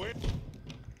 this is where...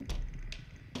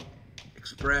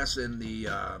 Express and the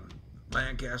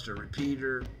Lancaster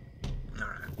repeater. All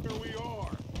right. Here we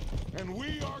are, and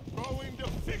we are going to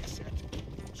fix it.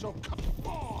 So come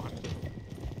on.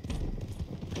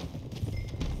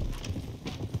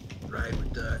 Right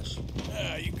with Dutch.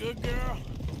 Yeah, you good, girl?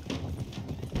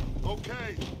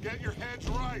 Okay, get your heads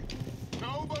right.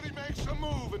 Nobody makes a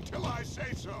move until I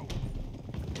say so.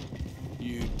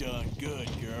 You done good,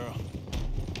 girl.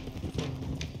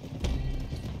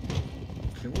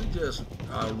 Can we just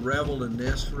revel in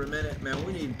this for a minute, man?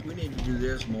 We need to do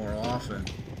this more often.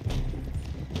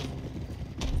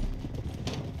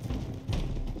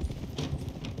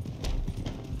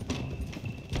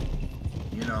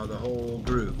 You know, the whole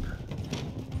group.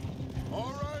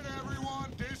 All right,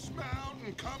 everyone, dismount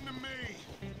and come to me.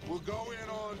 We'll go in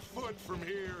on foot from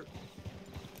here.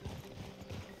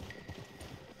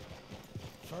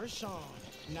 First Sean,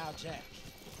 now Jack.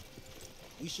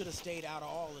 We should have stayed out of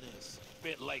all of this.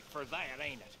 Bit late for that,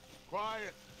 ain't it?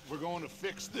 Quiet. We're going to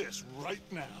fix this right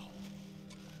now.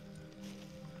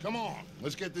 Come on,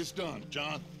 let's get this done.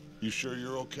 John, you sure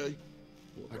you're okay?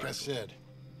 Like I said,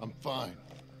 I'm fine.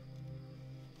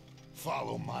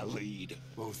 Follow my lead.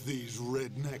 Both these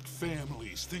redneck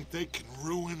families think they can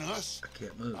ruin us? I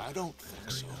can't move. I don't think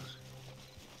so.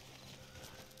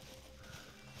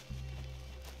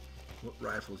 What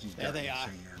rifles he's got There they in his are.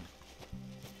 hand?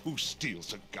 Who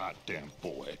steals a goddamn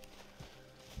boy?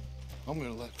 I'm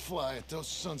gonna let fly at those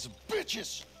sons of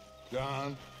bitches.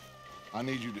 Don, I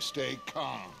need you to stay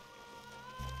calm.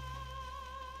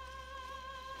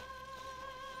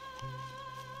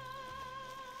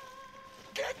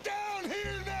 Get down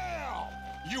here now,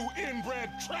 you inbred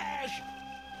trash!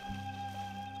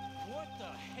 What the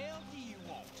hell do you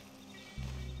want?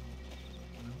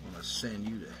 I'm gonna send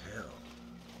you to hell.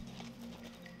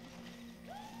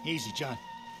 Easy, John.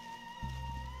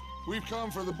 We've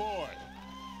come for the boy.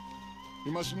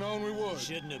 You must have known we would.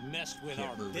 Shouldn't have messed with Can't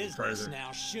our move it business further.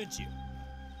 now, should you?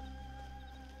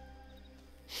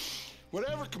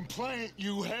 Whatever complaint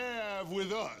you have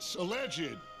with us,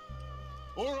 alleged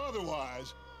or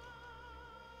otherwise,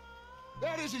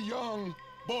 that is a young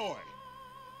boy.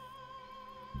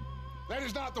 That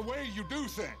is not the way you do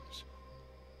things.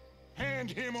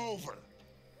 Hand him over.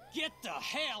 Get the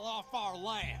hell off our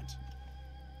land!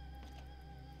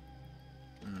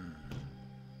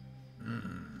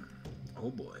 Oh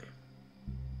boy.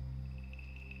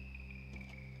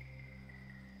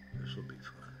 This will be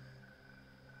fun.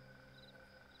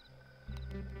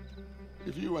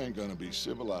 If you ain't gonna be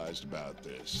civilized about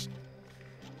this.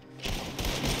 Come on.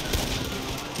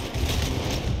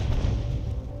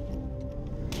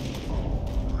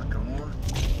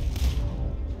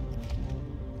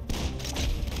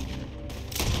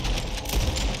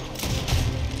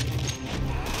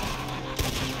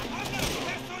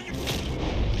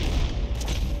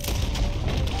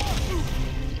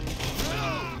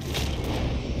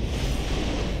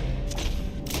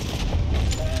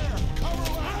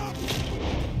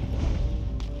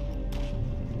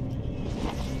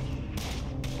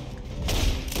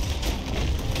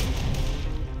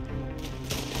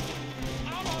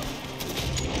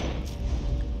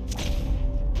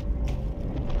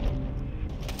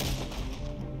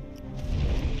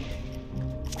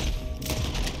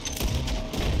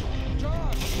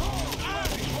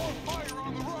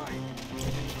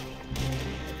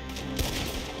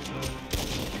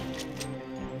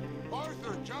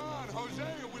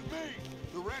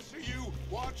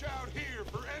 Watch out here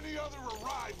for any other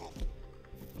arrival.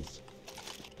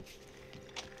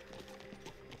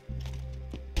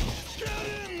 Get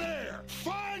in there!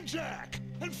 Find Jack!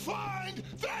 And find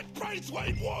that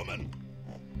Braithwaite woman!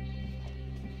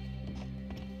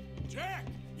 Jack,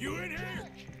 you in here?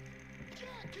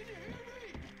 Jack, can you hear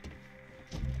me?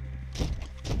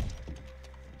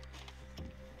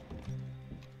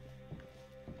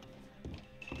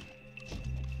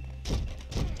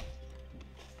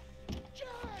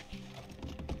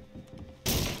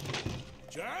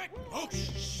 Jack? Oh,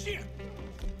 shit!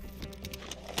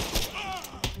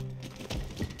 Ah!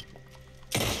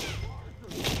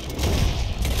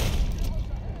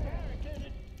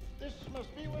 This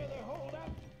must be where they hold up.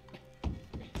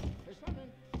 There's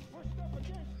something pushed up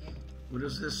against it. What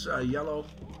is this, yellow?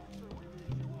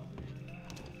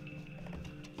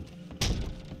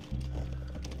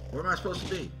 Where am I supposed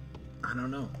to be? I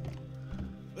don't know.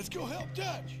 Let's go help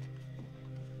Dutch.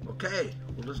 Okay,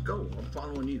 well, let's go. I'm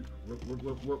following you.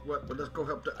 What, let's go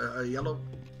help Yellow.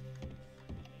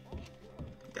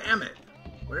 Damn it.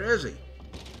 Where is he?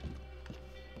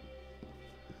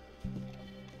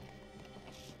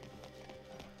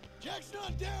 Jack's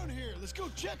not down here. Let's go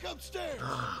check upstairs.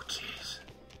 Oh, jeez.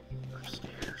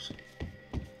 Upstairs.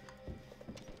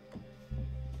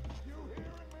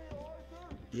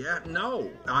 Yeah,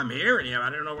 no. I'm hearing you. I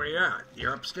don't know where you're at.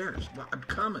 You're upstairs. Well, I'm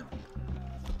coming.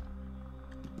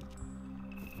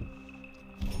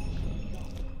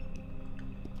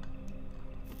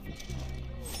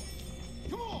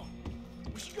 Come on.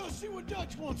 We should go see what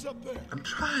Dutch wants up there. I'm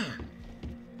trying.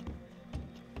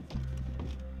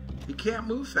 He can't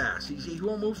move fast. He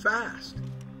won't move fast.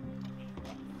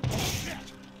 Shit!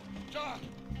 John,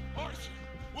 Arthur,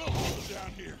 we'll hold him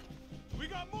down here. We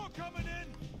got more coming in.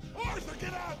 Arthur,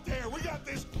 get out there. We got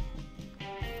this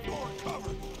door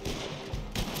covered.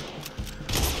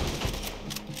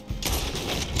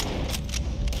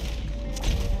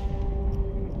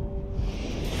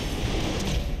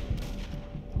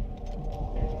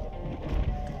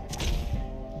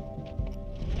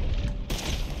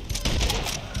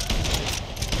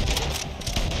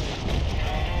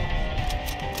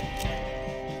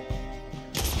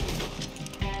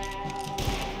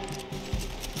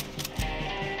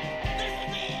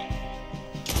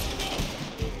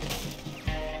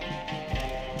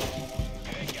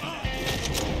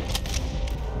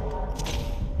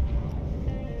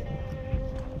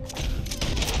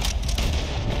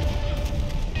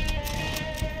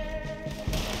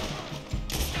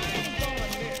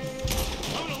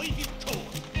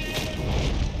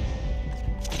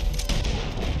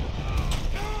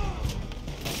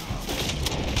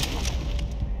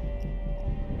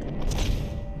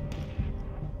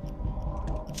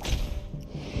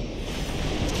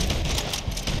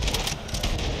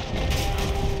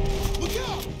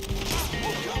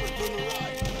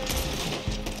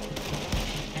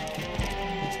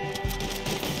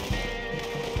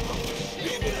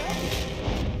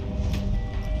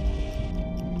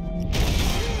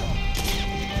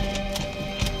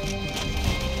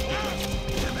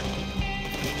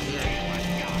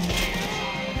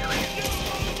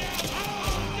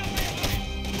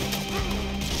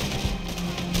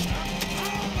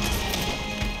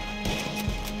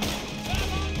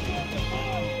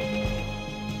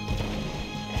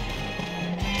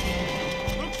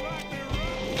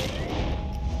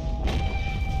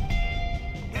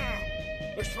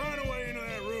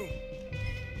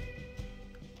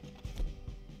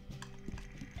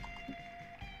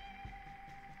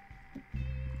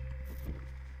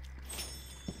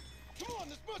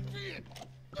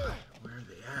 Where are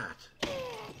they at?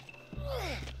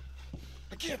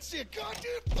 I can't see a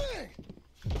goddamn thing.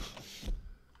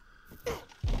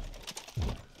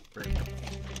 Break.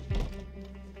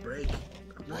 Break.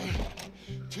 One,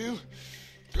 two,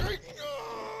 three.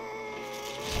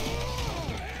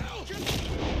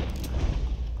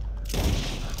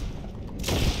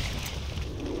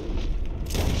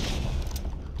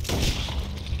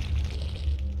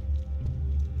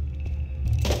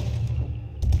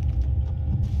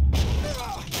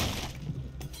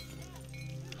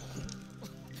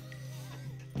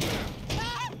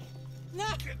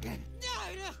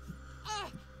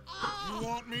 You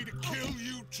want me to kill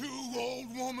you too,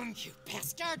 old woman? You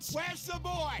bastards! Where's the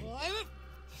boy?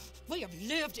 We have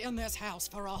lived in this house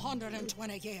for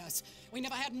 120 years. We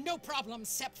never had no problems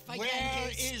except for Where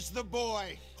Yankees. is the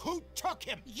boy? Who took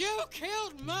him? You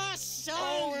killed my son!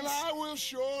 Oh, and I will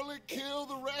surely kill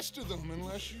the rest of them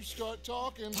unless you start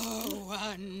talking. Oh,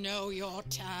 I know your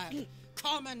type.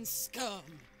 Common scum.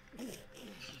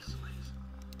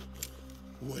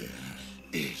 Where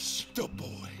is the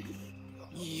boy?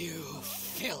 You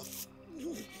filth.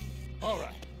 All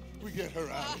right, we get her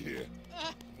out of here.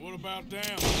 What about down?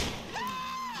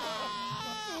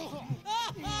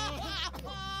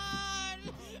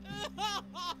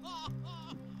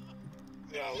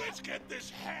 Now let's get this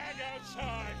hag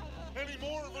outside. Any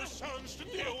more of her sons to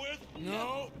deal with?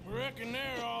 No, reckon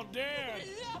they're all dead.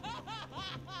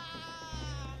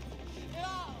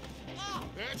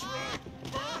 That's right.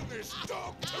 Burn this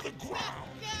dump to the ground.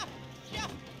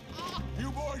 You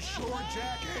boys sure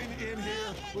Jack ain't in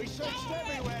here? We searched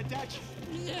everywhere, Dutch.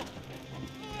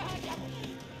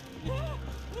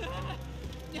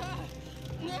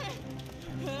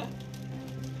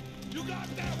 You got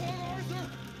that one, Arthur?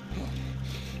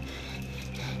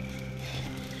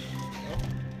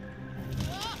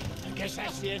 I guess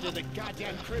that's the end of the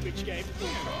goddamn cribbage game.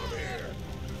 Come here.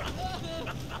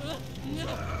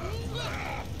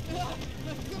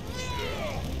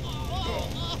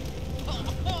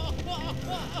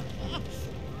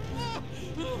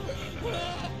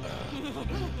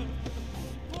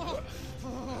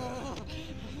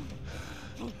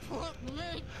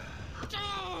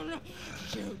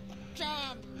 You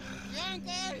dumb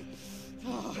Yankee!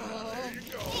 There you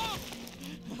go.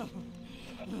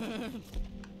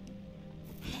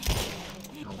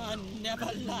 I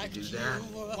never liked you.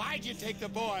 Why'd you take the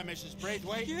boy, Mrs.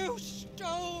 Braithwaite? You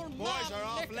stole my Boys are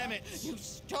off liquor. limits. You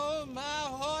stole my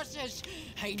horses.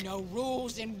 Ain't no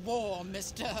rules in war,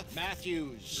 mister.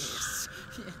 Matthews.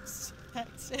 Yes,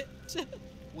 that's it.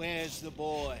 Where's the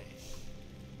boy?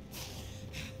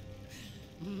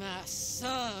 My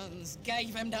sons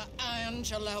gave him to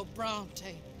Angelo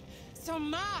Bronte. So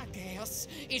my guess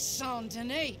is Saint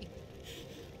Denis.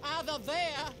 Either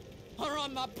there or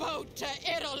on my boat to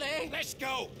Italy. Let's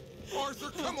go. Arthur,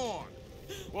 come on.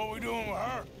 What we doing with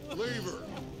her? Leave her.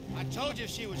 I told you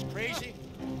she was crazy.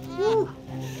 Woo.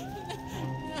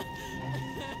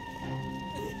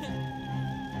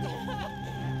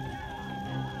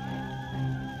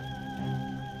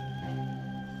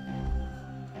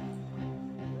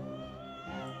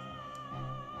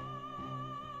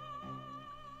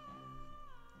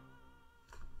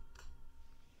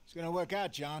 It's gonna work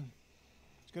out, John.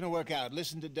 It's gonna work out.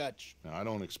 Listen to Dutch. Now, I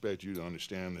don't expect you to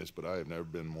understand this, but I have never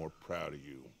been more proud of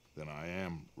you than I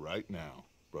am right now,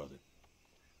 brother.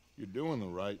 You're doing the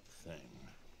right thing.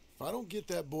 If I don't get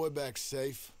that boy back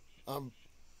safe,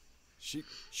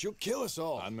 she'll kill us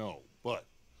all. I know, but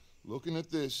looking at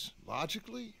this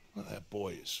logically, well, that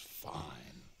boy is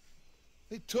fine.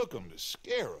 They took him to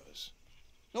scare us.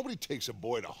 Nobody takes a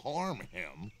boy to harm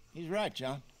him. He's right,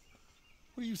 John.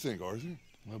 What do you think, Arthur?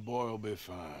 The boy will be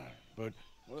fine. But,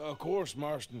 well, of course,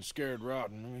 Marston's scared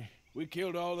rotten. We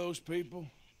killed all those people.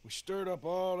 We stirred up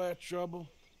all that trouble.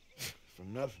 For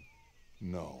nothing.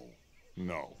 No,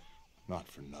 not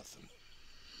for nothing.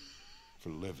 For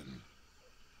living.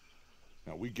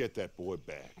 Now, we get that boy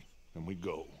back, and we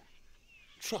go.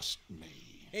 Trust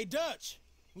me. Hey, Dutch,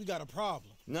 we got a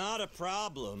problem. Not a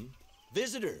problem.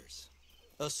 Visitors.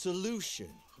 A solution.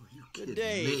 Good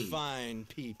day, me? fine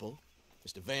people.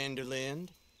 Mr. Vanderlind,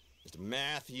 Mr.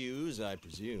 Matthews, I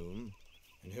presume.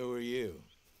 And who are you?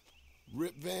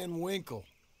 Rip Van Winkle.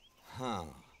 Huh.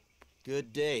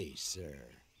 Good day, sir.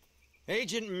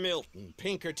 Agent Milton,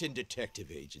 Pinkerton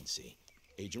Detective Agency.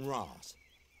 Agent Ross.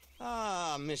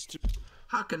 Ah, Mr.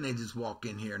 How can they just walk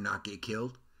in here and not get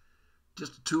killed?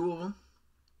 Just the two of them?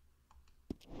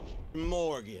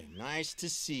 Morgan, nice to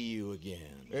see you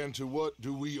again. And to what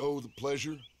do we owe the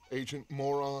pleasure, Agent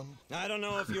Moron? I don't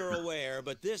know if you're aware,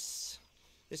 but this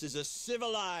is a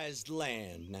civilized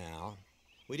land now.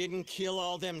 We didn't kill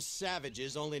all them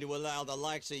savages only to allow the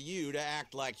likes of you to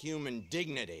act like human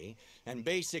dignity, and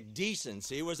basic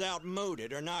decency was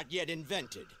outmoded or not yet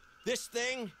invented. This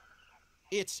thing,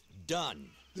 it's done.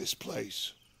 This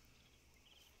place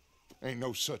ain't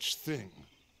no such thing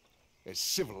as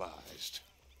civilized.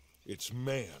 It's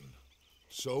man,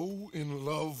 so in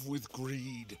love with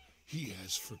greed, he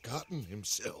has forgotten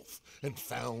himself and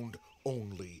found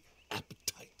only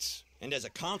appetites. And as a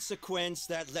consequence,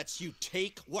 that lets you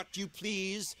take what you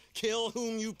please, kill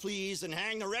whom you please, and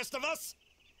hang the rest of us?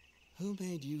 Who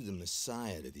made you the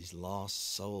messiah to these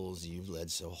lost souls you've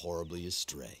led so horribly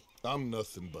astray? I'm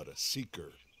nothing but a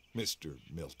seeker, Mr.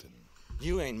 Milton.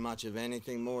 You ain't much of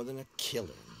anything more than a killer,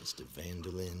 Mr.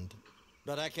 Vanderlind.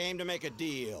 But I came to make a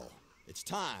deal. It's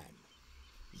time.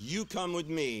 You come with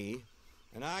me,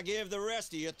 and I give the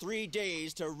rest of you 3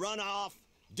 days to run off,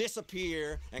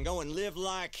 disappear, and go and live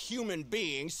like human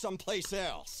beings someplace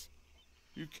else.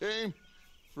 You came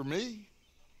for me?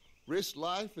 Risk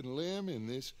life and limb in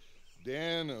this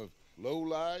den of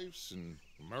lowlifes and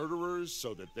murderers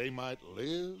so that they might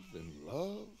live and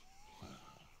love?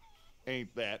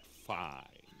 Ain't that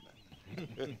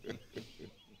fine?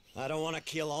 I don't want to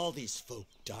kill all these folk,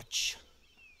 Dutch.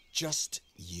 Just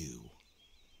you.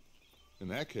 In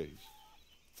that case,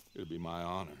 it'd be my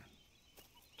honor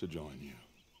to join you.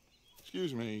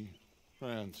 Excuse me,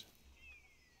 friends.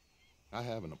 I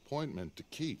have an appointment to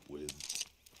keep with...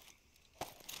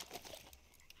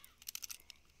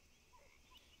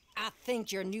 I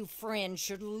think your new friend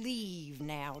should leave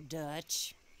now,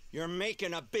 Dutch. You're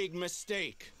making a big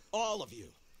mistake. All of you.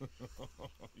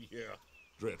 Yeah,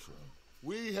 dreadful.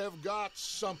 We have got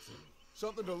something.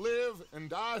 Something to live and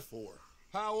die for.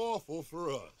 How awful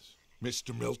for us.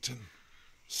 Mr. Milton,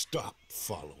 stop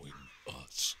following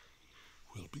us.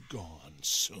 We'll be gone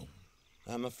soon.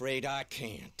 I'm afraid I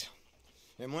can't.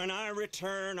 And when I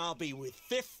return, I'll be with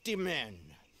 50 men.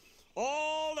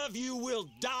 All of you will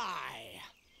die.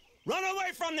 Run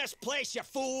away from this place, you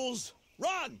fools!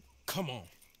 Run! Come on.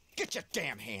 Get your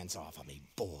damn hands off of me,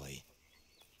 boy.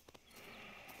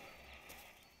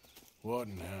 What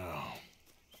now?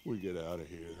 We get out of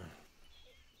here.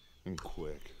 And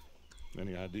quick.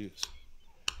 Any ideas?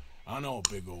 I know a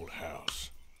big old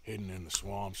house, hidden in the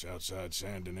swamps outside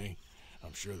Saint Denis.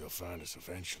 I'm sure they'll find us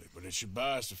eventually, but it should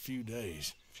buy us a few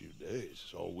days. A few days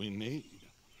is all we need.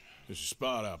 There's a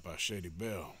spot out by Shady,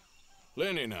 Belle.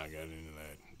 Lenny and I got into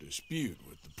that dispute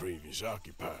with the previous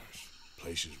occupiers.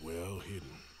 Place is well hidden.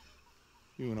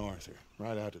 You and Arthur,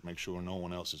 ride out to make sure no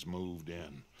one else has moved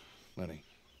in. Lenny,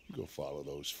 you go follow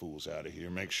those fools out of here.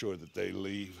 Make sure that they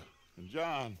leave. And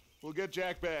John, we'll get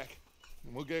Jack back,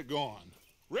 and we'll get going.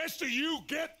 Rest of you,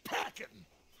 get packing!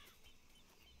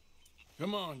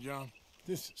 Come on, John.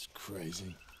 This is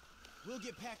crazy. We'll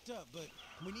get packed up, but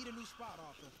we need a new spot,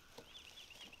 Arthur.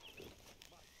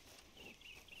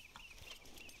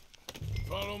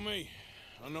 Follow me.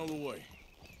 I know the way.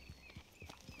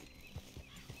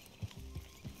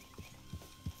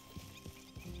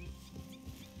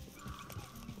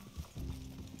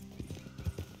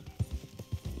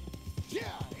 Yeah.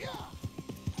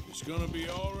 It's gonna be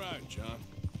all right, John.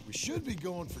 We should be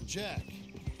going for Jack.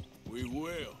 We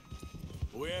will.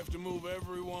 We have to move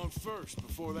everyone first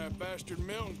before that bastard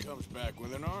Milton comes back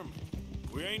with an army.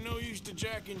 We ain't no use to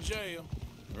Jack in jail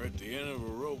or at the end of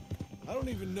a rope. I don't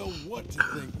even know what to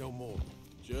think no more.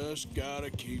 Just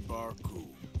gotta keep our cool.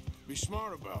 Be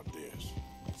smart about this.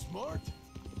 Smart?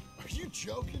 Are you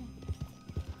joking?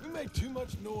 We made too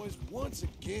much noise once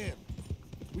again.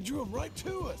 We drew them right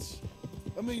to us.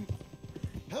 I mean,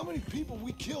 how many people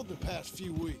we killed the past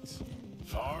few weeks?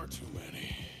 Far too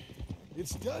many.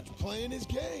 It's Dutch playing his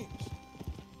games.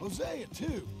 Hosea,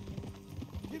 too.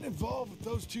 Getting involved with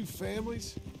those two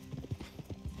families.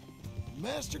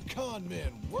 Master con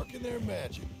men working their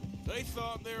magic. They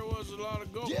thought there was a lot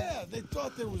of gold. Yeah, they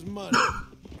thought there was money.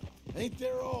 Ain't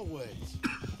there always?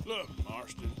 Look,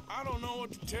 Marston, I don't know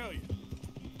what to tell you.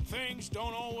 Things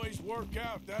don't always work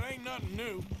out. That ain't nothing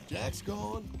new. Jack's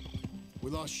gone. We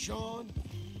lost Sean,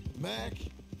 Mac,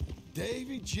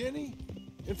 Davy, Jenny.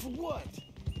 And for what?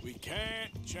 We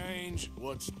can't change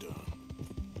what's done.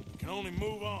 We can only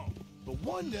move on. But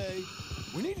one day,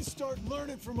 we need to start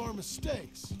learning from our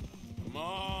mistakes. Come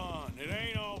on, it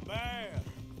ain't all bad.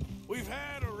 We've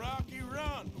had a rocky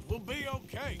run, but we'll be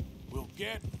okay. We'll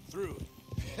get through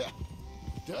it.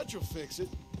 Dutch will fix it.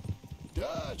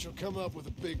 Dutch will come up with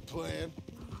a big plan.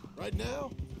 Right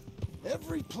now,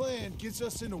 every plan gets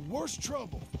us into worse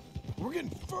trouble. We're getting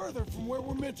further from where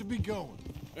we're meant to be going.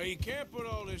 Now, you can't put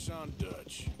all this on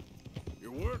Dutch.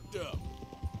 You're worked up,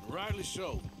 and rightly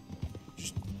so.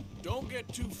 Just don't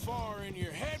get too far in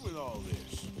your head with all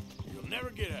this. You'll never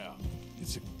get out.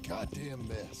 It's a goddamn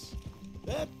mess.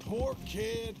 That poor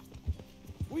kid.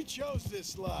 We chose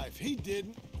this life. He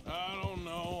didn't. I don't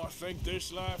know. I think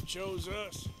this life chose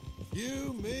us.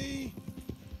 You, me,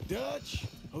 Dutch,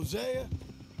 Hosea.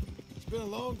 It's been a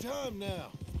long time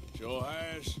now. Sure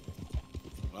has.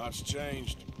 Lots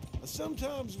changed. I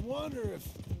sometimes wonder if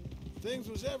things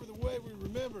was ever the way we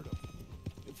remembered them.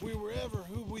 If we were ever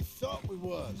who we thought we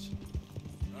was.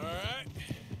 All right.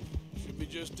 Should be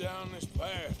just down this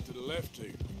path to the left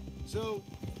here. So,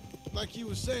 like you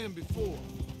was saying before.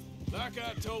 Like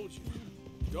I told you,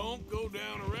 don't go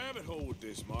down a rabbit hole with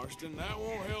this, Marston. That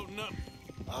won't help nothing.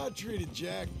 I treated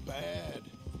Jack bad.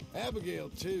 Abigail,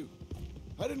 too.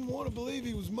 I didn't want to believe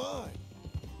he was mine.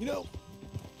 You know,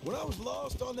 when I was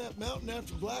lost on that mountain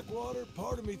after Blackwater,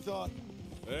 part of me thought...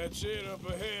 That's it up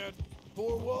ahead.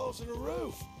 4 walls and a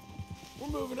roof. We're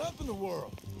moving up in the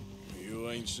world. You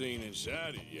ain't seen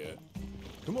inside it yet.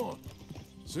 Come on.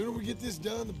 Sooner we get this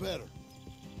done, the better.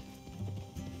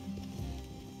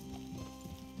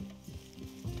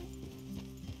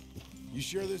 You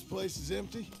sure this place is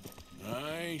empty?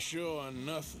 I ain't sure on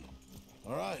nothing.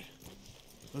 All right.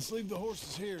 Let's leave the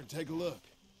horses here and take a look.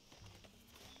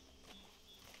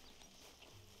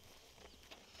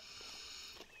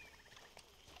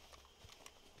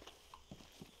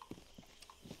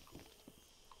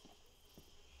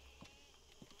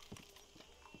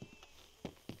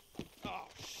 Oh,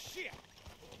 shit!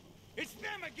 It's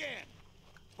them again!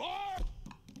 Boy!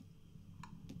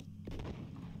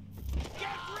 Get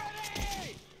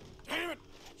ready! Damn it!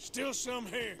 Still some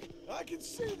here. I can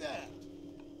see that.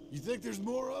 You think there's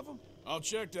more of them? I'll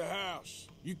check the house.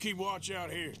 You keep watch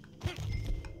out here.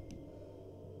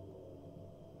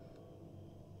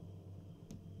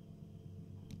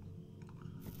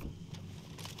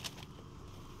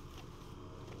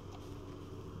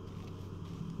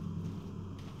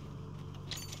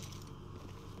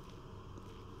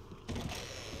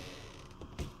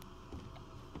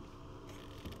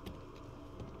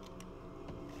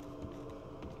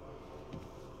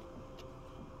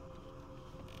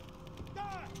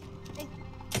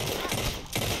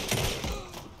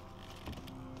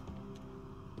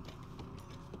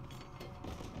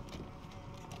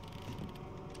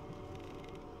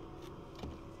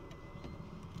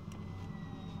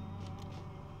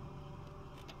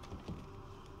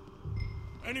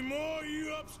 Any more of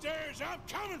you upstairs? I'm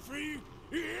coming for you.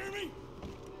 You hear me?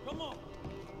 Come on.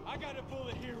 I got a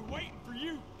bullet here waiting for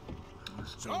you.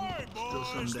 Sorry,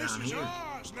 boys. This is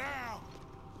ours now.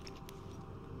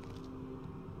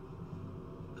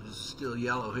 It's still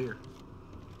yellow here.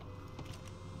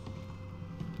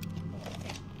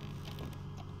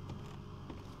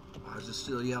 Why is it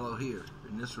still yellow here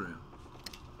in this room?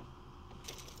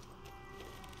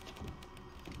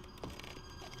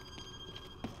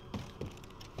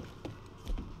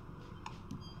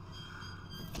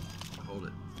 Hold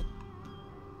it.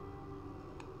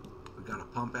 We got a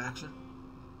pump action.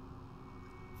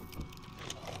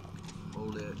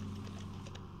 Hold it.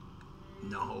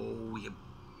 No, you.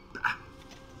 I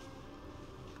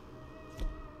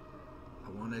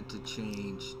wanted to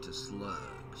change to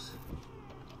slugs.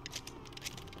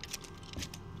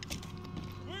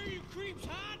 Where are you creeps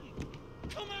hiding?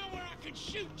 Come out where I can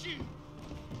shoot you.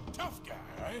 Tough guy,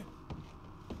 eh?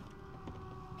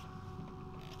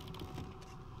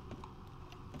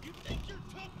 You think you're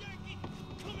tough, Yankee?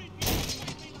 Come in here and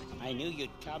fight me like I knew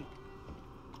you'd come.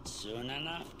 Soon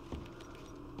enough.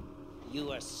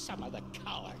 You are some of the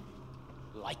coward.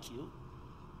 Like you.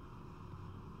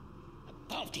 The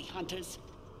bounty hunters.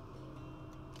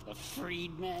 The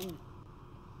freedmen.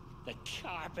 The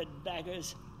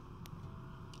carpetbaggers.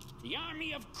 The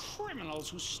army of criminals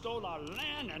who stole our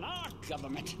land and our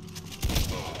government.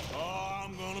 Oh,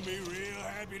 I'm gonna be real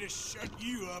happy to shut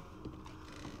you up.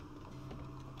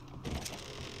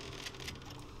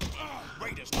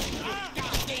 Raiders!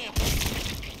 Goddamn!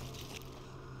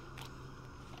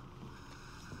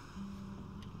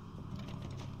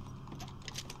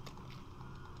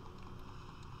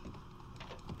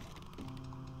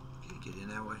 Can't get in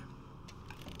that way.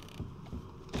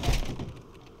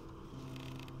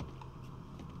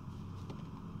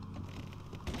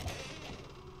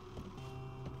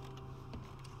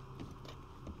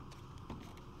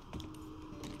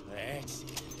 That's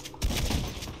it.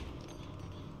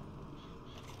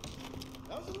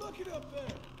 How's it looking up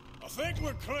there? I think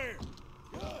we're clear.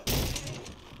 Good.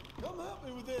 Come help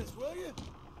me with this, will you?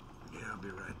 Yeah, I'll be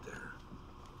right there.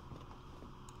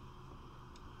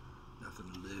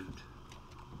 Nothing to loot.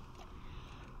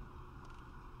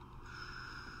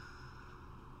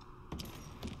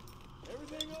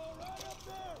 Everything all right up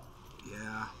there?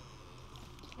 Yeah.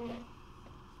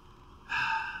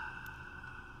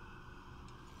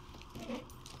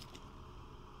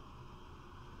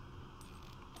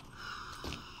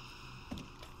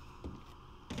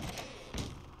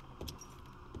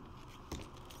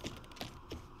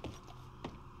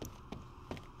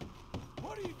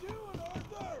 What are you doing,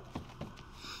 Arthur?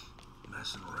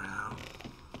 Messing around.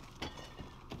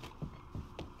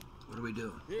 What are we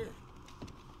doing? Here.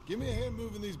 Give me a hand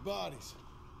moving these bodies.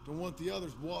 Don't want the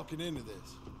others walking into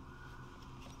this.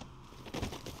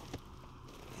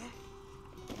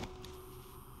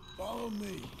 Follow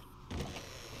me.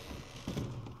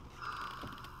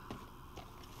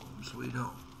 Home sweet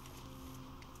home.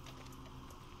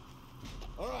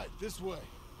 All right, this way.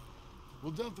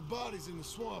 We'll dump the bodies in the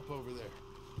swamp over there.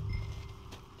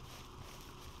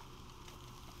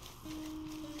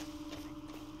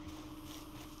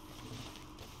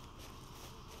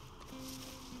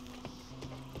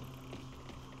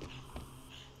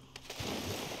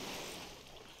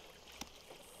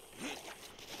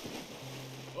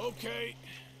 Okay,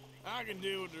 I can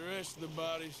deal with the rest of the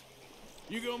bodies.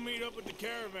 You go meet up with the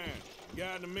caravan,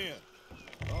 guide them in.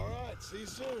 All right, see you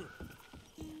soon.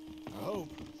 I hope.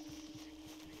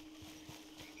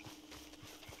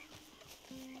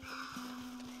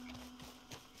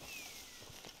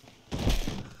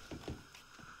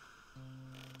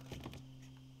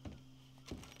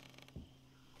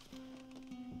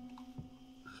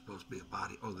 There's supposed to be a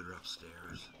body. Oh, they're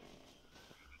upstairs.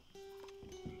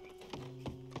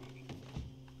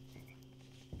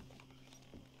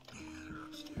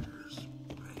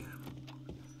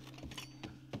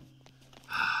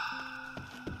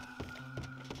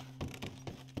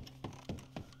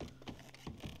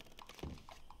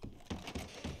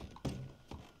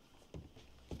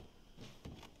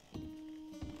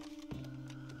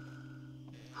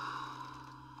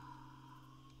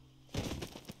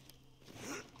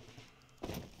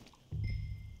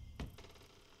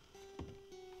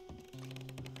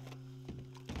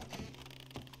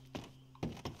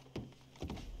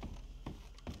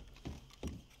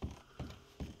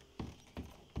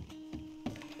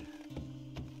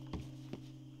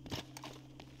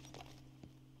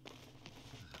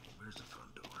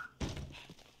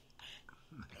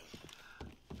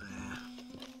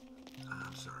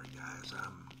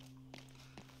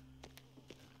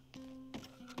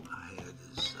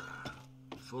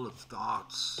 full of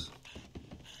thoughts.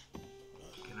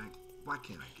 Why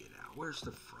can't I get out? Where's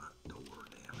the front door,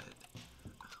 damn it?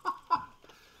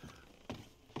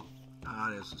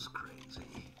 Ah, this is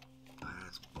crazy.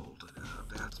 That's bolted up.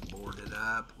 That's boarded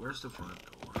up. Where's the front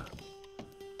door?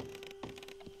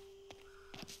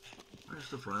 Where's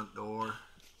the front door?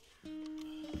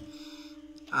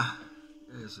 Ah,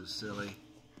 this is silly.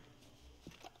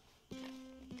 I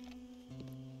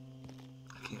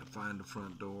can't find the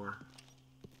front door.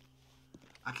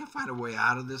 I can't find a way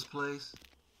out of this place.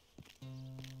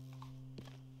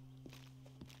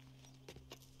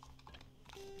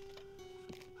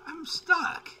 I'm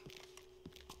stuck.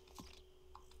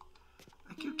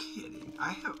 Like, you're kidding.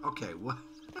 Okay, what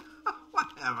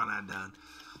haven't I done?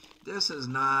 This is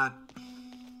not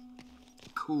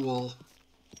cool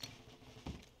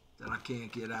that I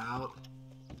can't get out.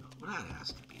 Well, that has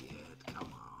to be it.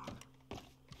 Come on.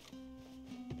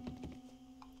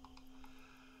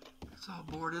 It's all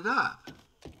boarded up.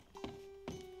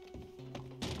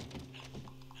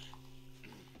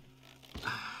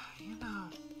 You know.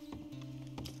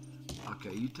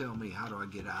 Okay, you tell me, how do I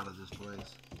get out of this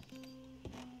place?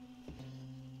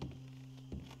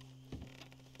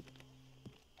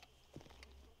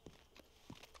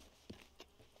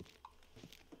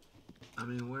 I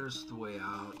mean, where's the way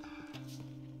out?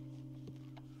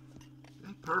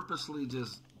 They purposely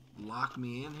just lock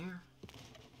me in here?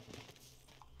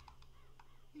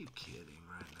 Are you kidding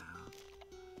right now?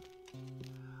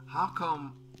 How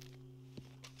come?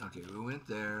 Okay, we went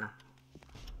there.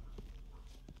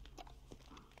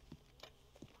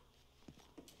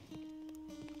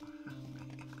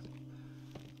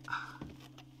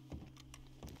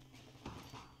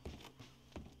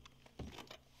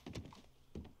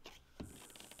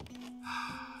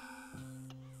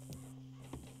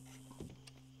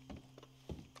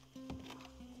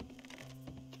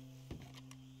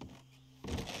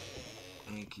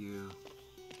 Thank you.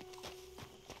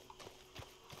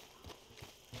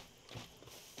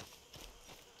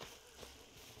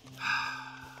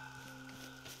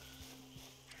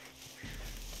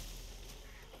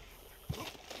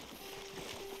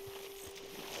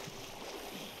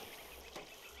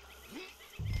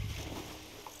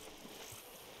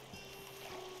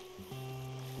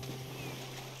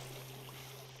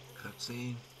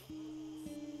 Cutscene.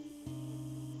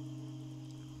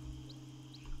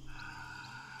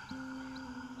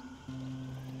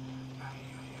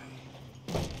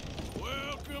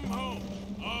 Welcome home,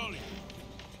 all of you,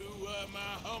 to my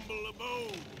humble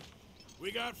abode.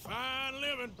 We got fine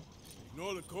living.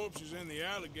 Ignore the corpses and the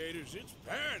alligators. It's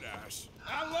paradise.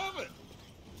 I love it.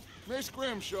 Miss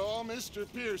Grimshaw, Mr.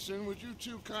 Pearson, would you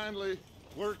two kindly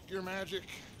work your magic?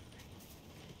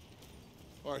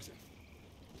 Arthur,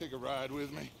 take a ride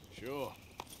with me. Sure.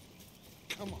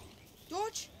 Come on.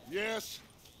 George? Yes?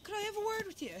 Could I have a word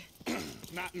with you?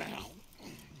 Not now.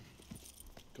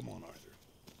 Come on, Arthur.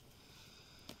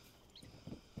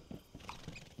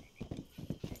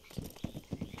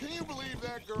 Can you believe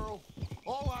that, girl?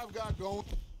 All I've got going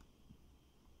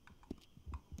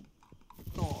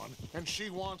on, and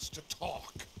she wants to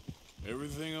talk.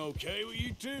 Everything okay with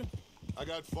you two? I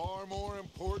got far more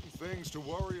important things to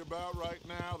worry about right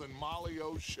now than Molly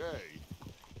O'Shea.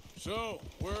 So,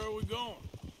 where are we going?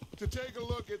 To take a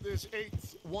look at this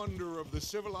eighth wonder of the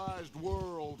civilized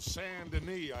world, Saint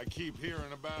Denis, I keep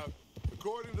hearing about.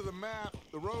 According to the map,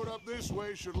 the road up this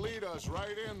way should lead us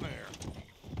right in there.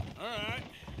 All right.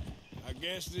 I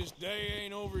guess this day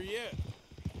ain't over yet.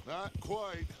 Not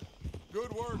quite.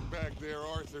 Good work back there,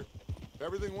 Arthur.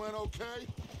 Everything went okay?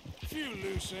 A few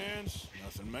loose ends,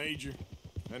 nothing major.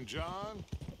 And John?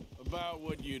 About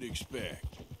what you'd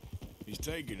expect. He's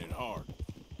taking it hard.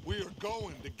 We are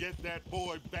going to get that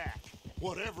boy back,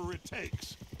 whatever it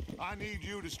takes. I need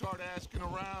you to start asking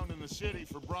around in the city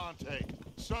for Bronte.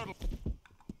 Subtly,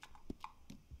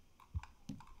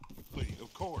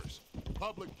 of course.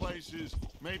 Public places,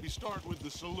 maybe start with the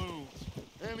saloons.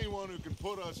 Anyone who can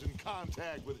put us in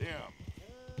contact with him.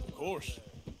 Of course.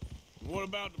 What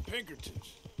about the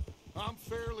Pinkertons? I'm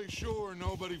fairly sure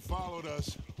nobody followed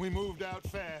us. We moved out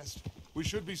fast. We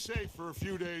should be safe for a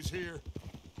few days here.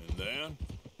 And then?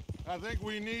 I think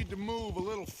we need to move a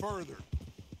little further.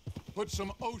 Put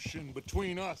some ocean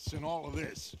between us and all of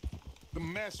this. The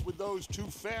mess with those two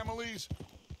families,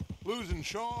 losing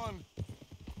Sean.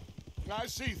 I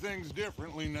see things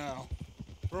differently now.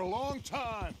 For a long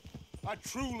time, I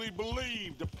truly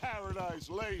believed a paradise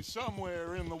lay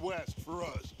somewhere in the West for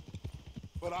us.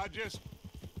 But I just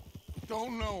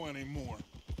don't know anymore.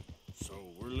 So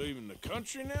we're leaving the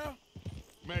country now?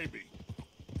 Maybe.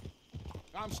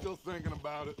 I'm still thinking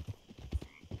about it.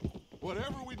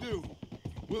 Whatever we do,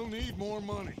 We'll need more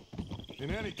money. In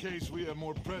any case, we have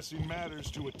more pressing matters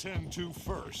to attend to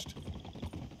first.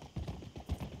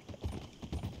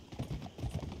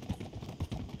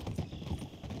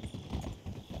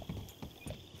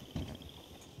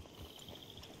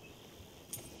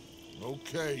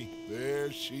 Okay, there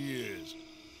she is.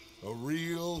 A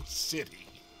real city.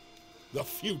 The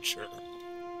future.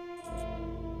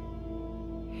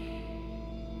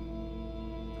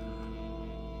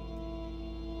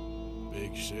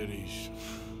 Big cities,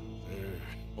 they're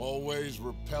always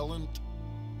repellent.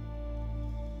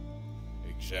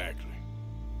 Exactly.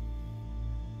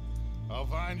 I'll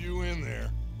find you in there.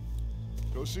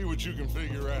 Go see what you can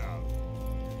figure out.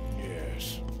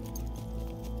 Yes.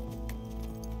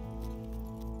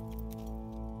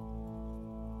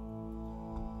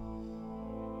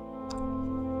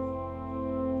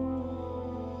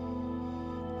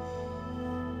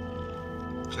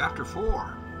 Chapter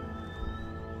 4.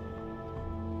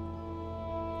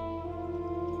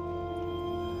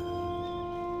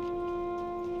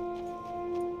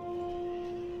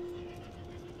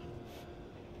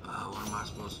 What am I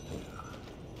supposed to do?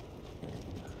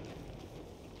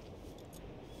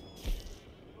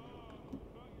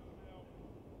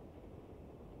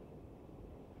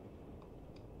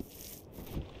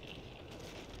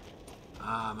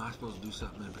 Am I supposed to do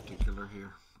something in particular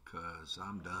here? Because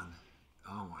I'm done.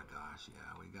 Oh my gosh,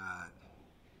 yeah, we got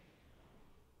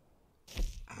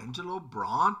Angelo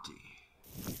Bronte.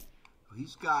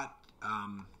 He's got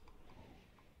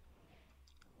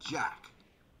Jack.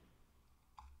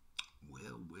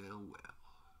 Well.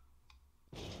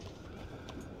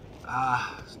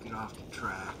 Let's get off the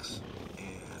tracks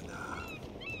and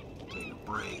take a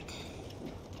break.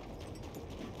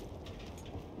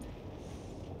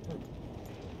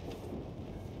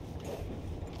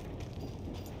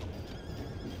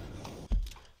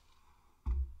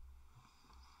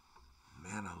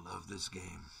 Man, I love this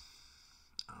game.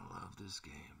 I love this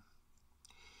game.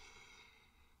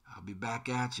 I'll be back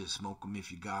at you. Smoke 'em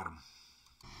if you got 'em.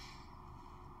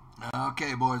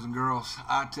 Okay, boys and girls.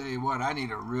 I tell you what, I need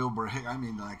a real break. I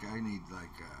need like an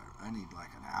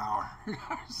hour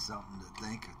or something to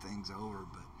think of things over.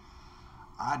 But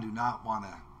I do not want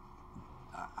to.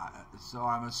 So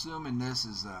I'm assuming this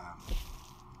is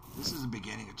the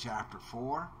beginning of chapter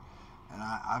 4, and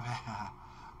I've had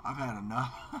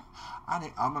enough.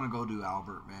 I'm gonna go do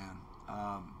Albert, man.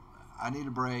 I need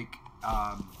a break.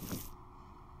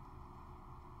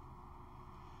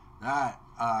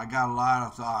 I got a lot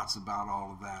of thoughts about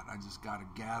all of that. I just got to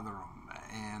gather them,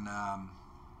 and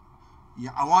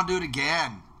yeah, I want to do it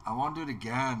again. I want to do it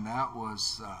again. That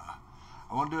was. I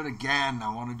want to do it again. I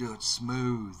want to do it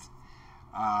smooth.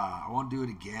 I want to do it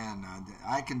again.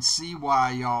 I can see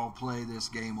why y'all play this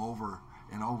game over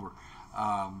and over.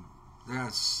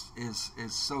 This is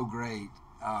so great.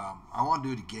 I want to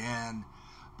do it again,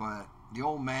 but the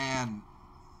old man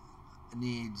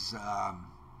needs.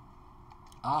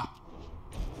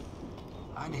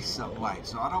 I need something light,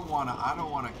 so I don't want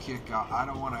to kick off. I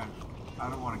don't want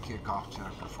to kick off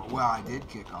chapter 4. Well, I did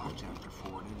kick off chapter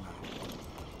 4, didn't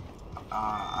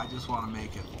I? I just want to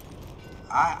make it.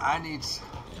 I need.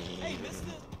 Hey,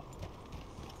 mister.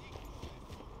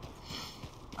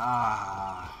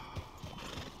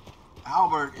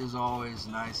 Albert is always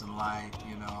nice and light,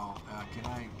 you know. Can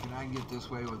I get this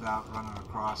way without running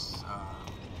across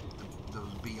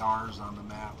those BRs on the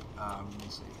map? Let me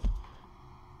see.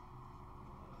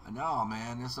 No,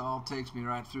 man, this all takes me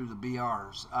right through the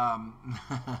BRs.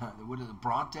 What is it,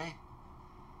 Bronte?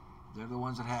 They're the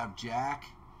ones that have Jack.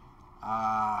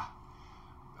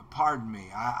 Pardon me,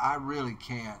 I really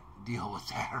can't deal with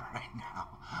that right now.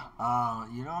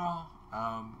 You know,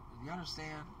 you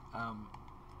understand?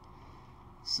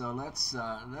 So let's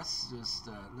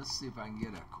see if I can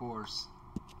get a course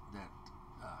that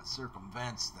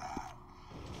circumvents that.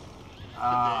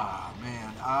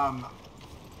 Man.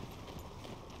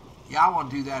 Yeah, I want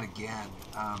to do that again.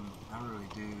 I really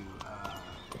do.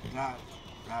 That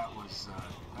was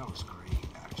great,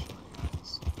 actually.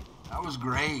 That was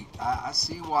great. I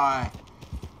see why.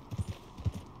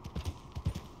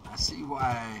 I see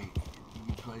why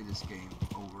you play this game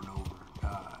over and over.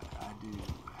 I do.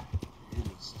 It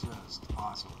is just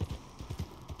awesome.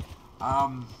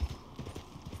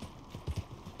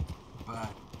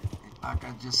 But like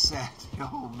I just said, the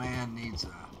old man needs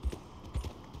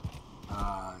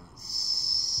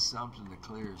something to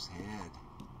clear his head.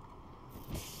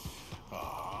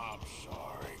 Oh, I'm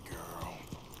sorry, girl.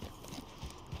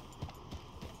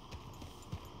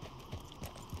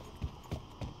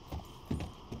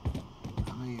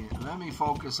 Let me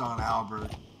focus on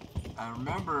Albert. I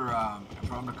remember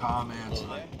from the comments,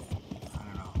 like, I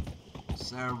don't know,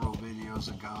 several videos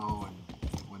ago, and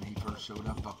when he first showed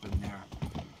up in there.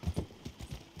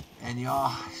 And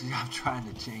y'all, I'm trying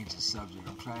to change the subject.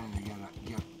 I'm trying to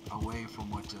get away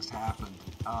from what just happened.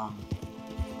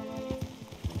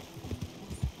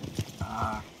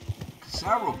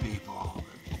 Several people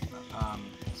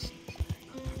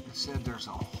said there's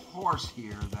a horse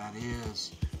here that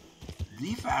is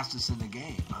the fastest in the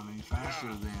game. I mean, faster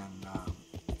than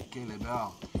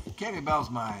Belle. Belle's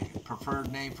my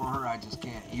preferred name for her. I just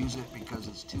can't use it because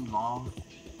it's too long.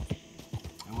 It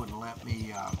wouldn't let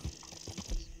me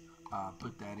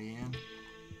put that in.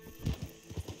 We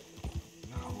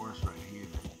got a horse right here.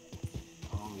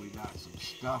 Oh, we got some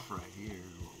stuff right here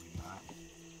is what we got.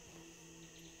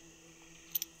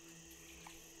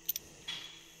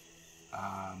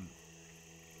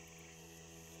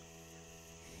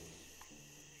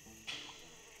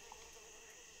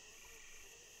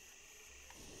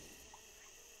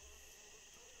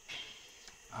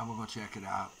 We'll go check it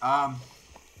out.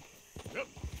 Yep.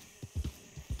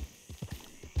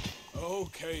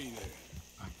 Okay there.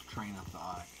 A train of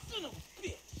thought. Son of a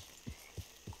bitch.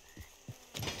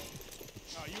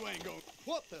 No, you ain't going.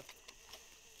 What the?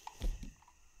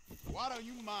 Why don't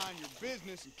you mind your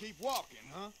business and keep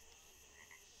walking, huh?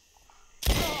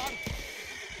 God.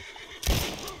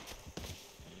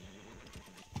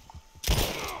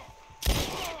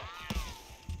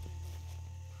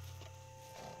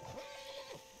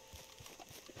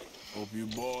 Hope you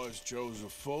boys chose a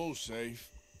full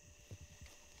safe.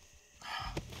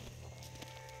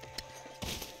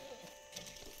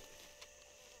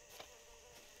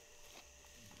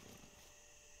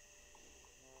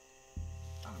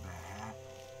 Not a bad hat.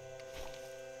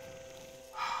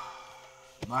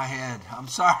 My head. I'm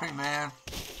sorry, man.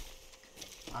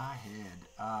 My head.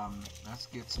 Let's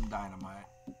get some dynamite.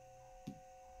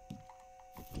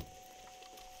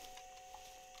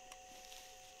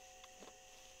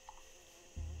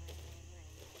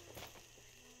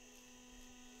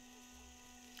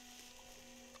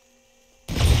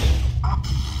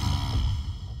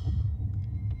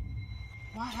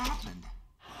 What happened?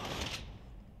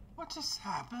 What just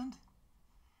happened?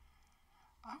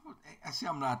 I see.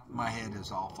 My head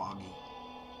is all foggy.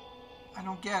 I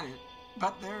don't get it,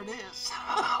 but there it is.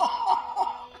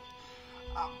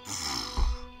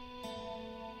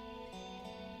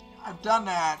 I've done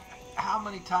that how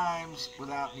many times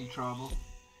without any trouble,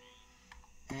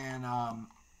 and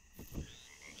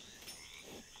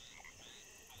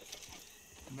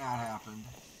that happened.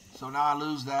 So now I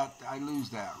lose that.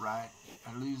 Right?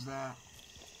 I lose that.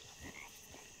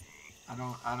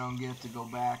 I don't get to go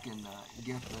back and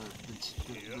get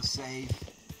the safe.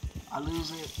 I lose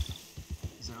it.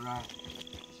 Is that right?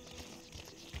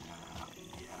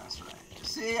 Yeah, that's right.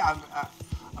 See, I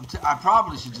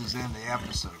probably should just end the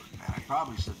episode, man. I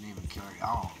probably shouldn't even carry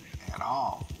on at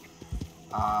all.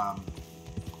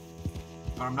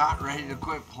 But I'm not ready to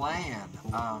quit playing.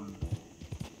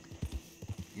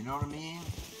 You know what I mean?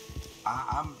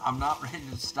 I'm not ready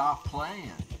to stop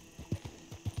playing.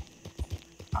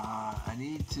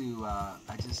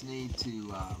 I just need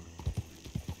to.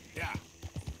 Yeah.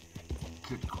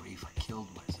 Good grief! I killed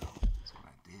myself. That's what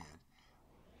I did.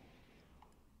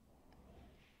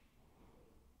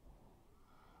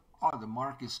 Oh, the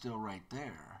mark is still right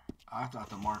there. I thought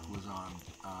the mark was on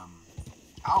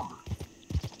Albert.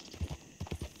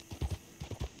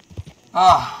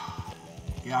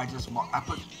 Yeah, I just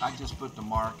put the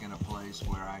mark in a place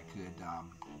where I could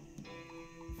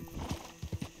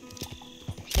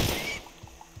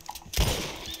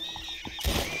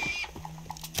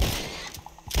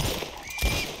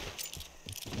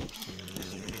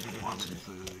want some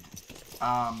food.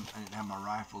 I didn't have my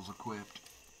rifles equipped.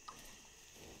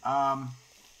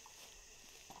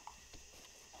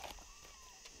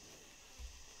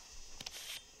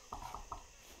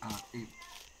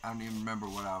 I don't even remember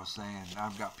what I was saying.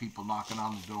 I've got people knocking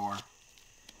on the door.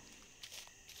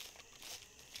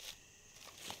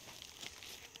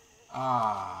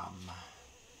 I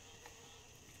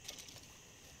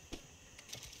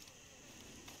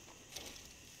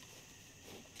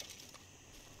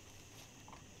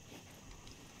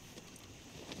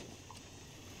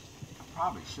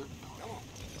probably shouldn't play.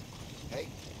 Hey.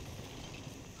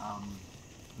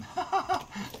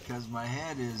 Because my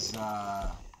head is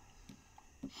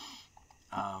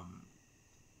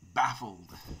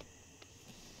baffled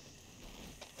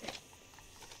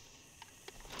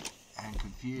and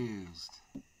confused.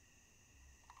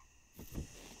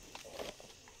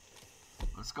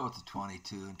 Let's go with the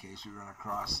 22 in case we run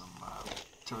across some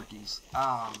turkeys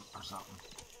or something.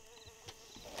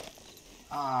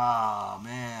 Oh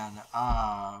man,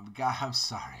 God, I'm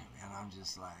sorry, man. I'm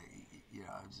just like, you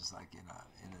know, just like in a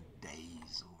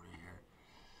daze over here.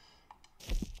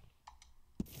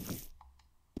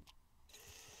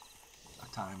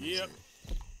 What time is it?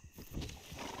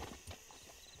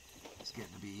 It's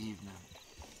getting to be evening.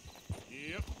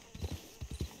 Yep.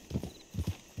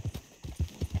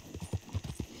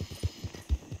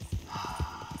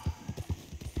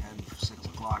 Heading for 6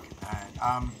 o'clock at night.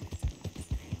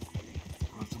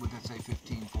 What did that say?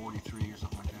 15:43 or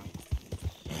something like that.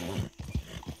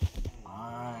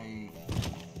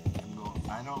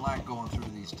 I don't like going through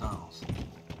these tunnels.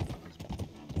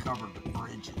 It's covered with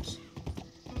bridges.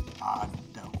 I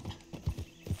don't.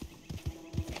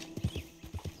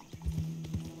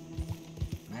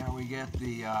 There we get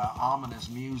the ominous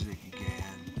music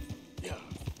again. Yeah.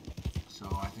 So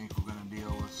I think we're going to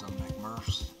deal with some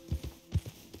McMurphs.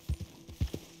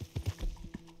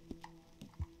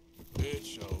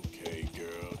 It's okay,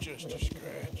 girl. Just a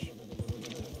scratch.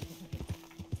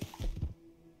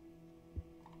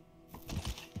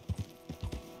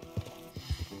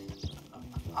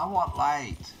 I want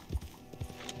light.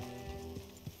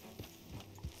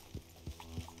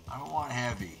 I don't want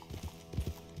heavy.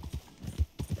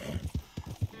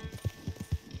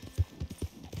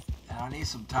 And I need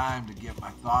some time to get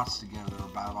my thoughts together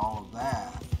about all of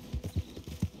that.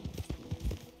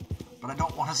 But I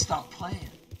don't want to stop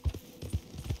playing.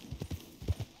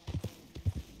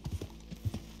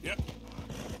 Yep.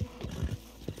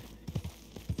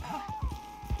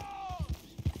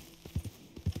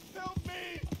 Help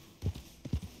me!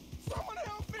 Someone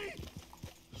help me!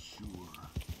 Sure.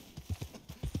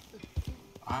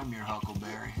 I'm your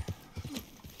Huckleberry.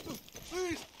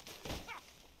 Please!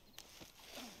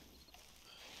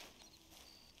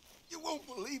 You won't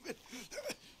believe it.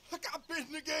 I got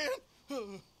bitten again. I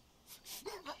don't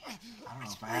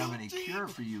know if I have any cure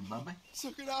for you, Bubby.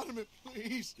 Suck it out of me,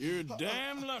 please. You're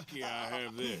damn lucky I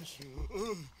have this. This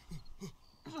is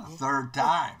the third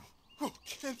time. Oh,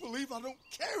 can't believe I don't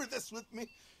carry this with me.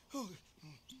 Oh.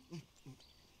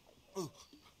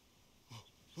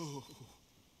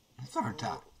 Third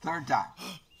time. Third time.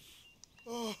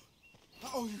 Oh,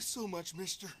 I owe you so much,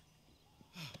 mister.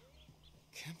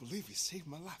 Can't believe you saved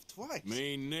my life twice.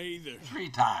 Me neither. 3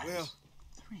 times. Well,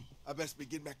 3. I best be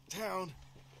getting back to town.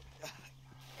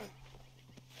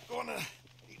 Gonna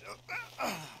eat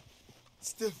a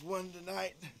stiff one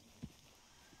tonight.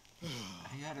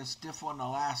 You had a stiff one the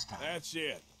last time. That's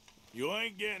it. You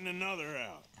ain't getting another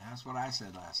out. That's what I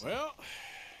said last time. Well,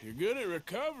 you're good at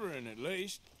recovering, at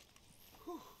least.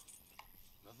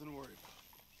 Nothing to worry about.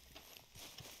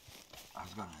 I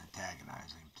was going to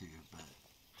antagonize him, too, but...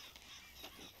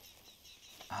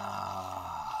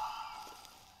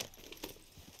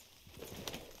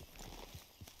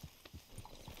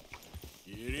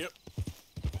 Yep.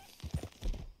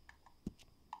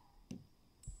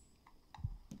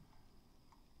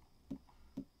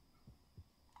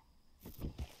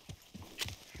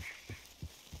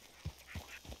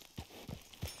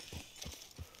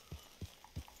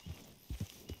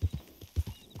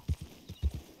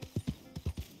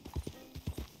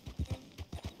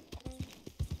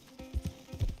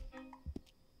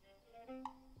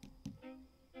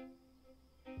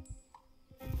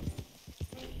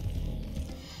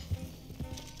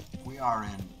 We are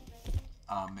in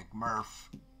McMurph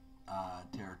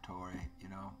territory, you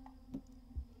know.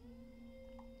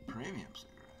 Premium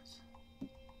cigarettes.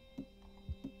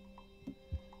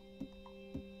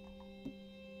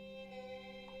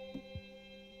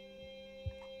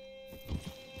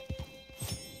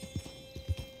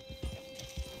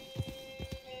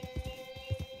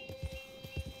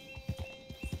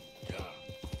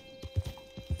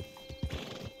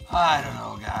 I don't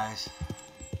know, guys.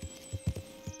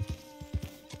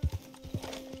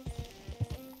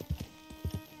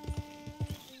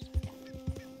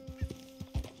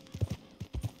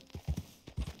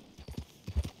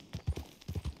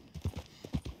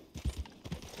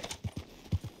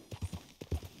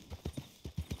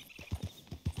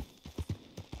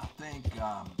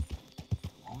 Well,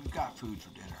 we've got food for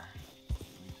dinner.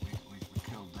 We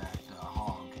killed that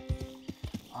hog.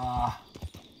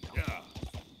 Yeah.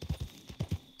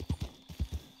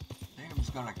 I think I'm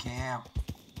just gonna camp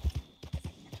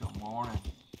until morning.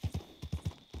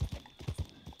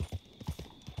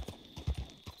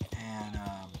 And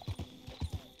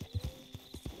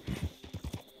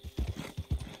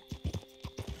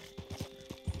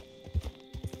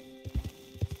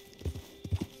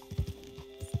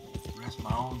rest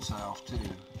my own self too.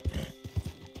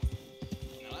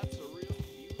 Now that's a real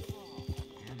beautiful horse.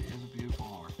 It is a beautiful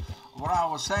horse. What I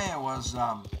was saying was,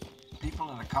 people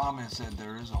in the comments said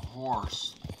there is a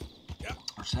horse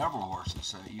or several horses.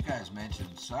 So you guys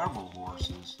mentioned several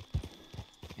horses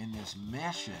in this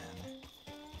mission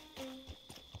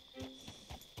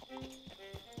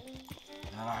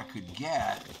that I could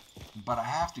get, but I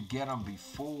have to get them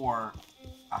before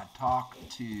I talk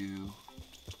to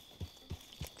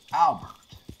Albert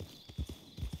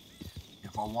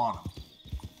if I want them.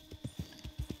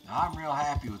 Now, I'm real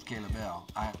happy with Belle.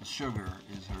 Sugar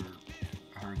is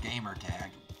her gamer tag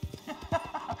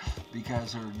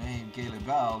because her name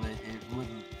Belle. It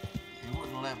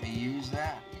wouldn't let me use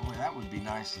that. Boy, that would be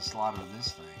nice to slaughter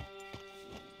this thing.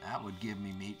 That would give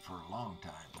me meat for a long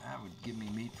time. That would give me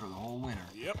meat for the whole winter.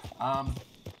 Yep.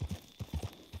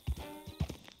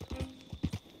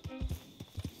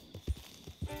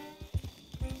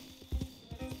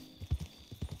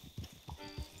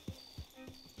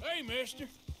 Hey, mister.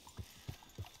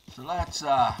 So let's,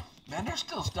 man, there's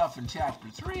still stuff in chapter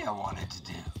 3 I wanted to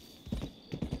do.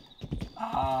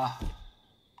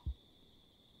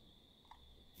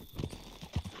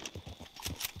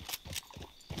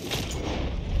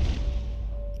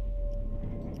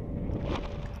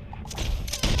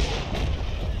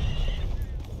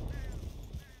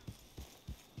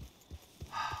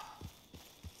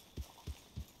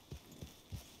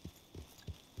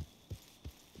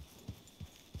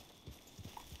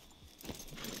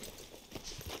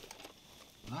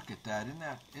 Look at that.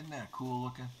 Isn't that cool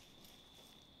looking?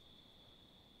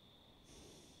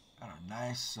 Got a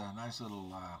nice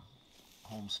little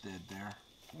homestead there.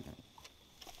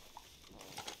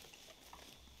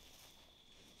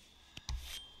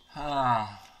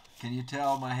 Can you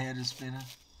tell my head is spinning?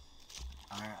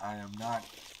 I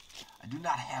do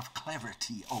not have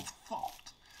clarity of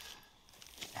thought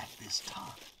at this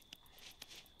time.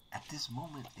 At this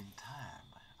moment in time,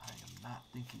 I am not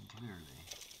thinking clearly.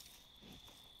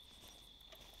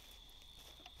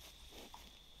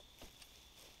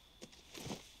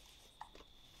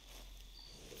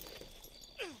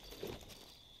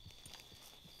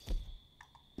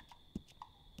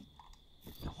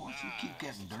 You keep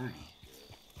getting dirty.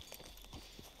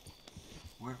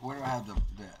 Where do I have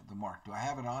the mark? Do I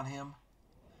have it on him?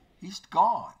 He's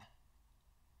gone.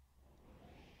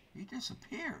 He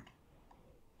disappeared.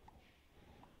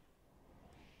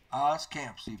 Let's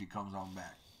camp, see if he comes on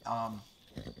back.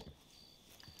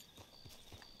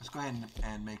 Let's go ahead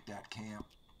and make that camp.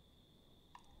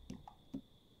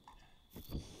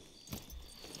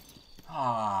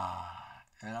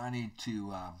 And I need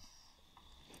to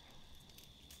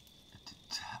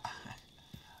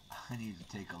I need to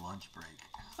take a lunch break.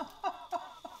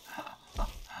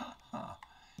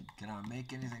 Can I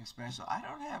make anything special? I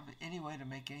don't have any way to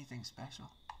make anything special.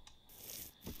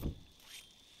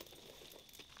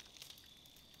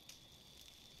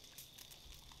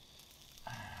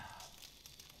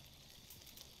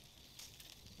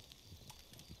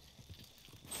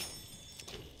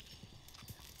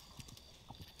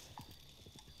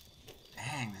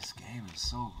 Dang, this game is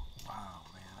so, wow,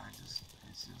 man, it's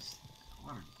just,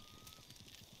 what a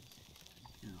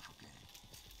beautiful game.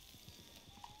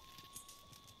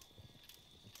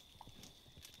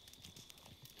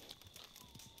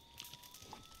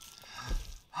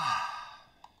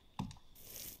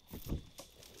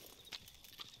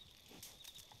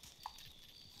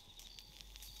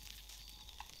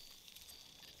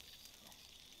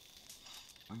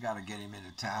 We got to get him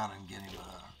into town and get him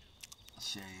a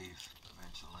shave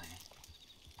eventually.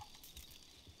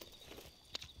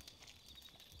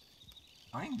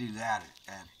 We can do that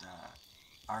at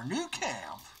our new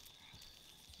camp.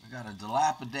 We got a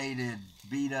dilapidated,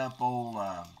 beat-up old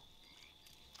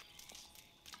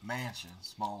mansion,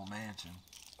 small mansion.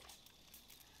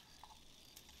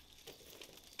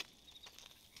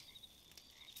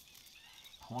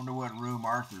 I wonder what room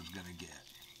Arthur's gonna get.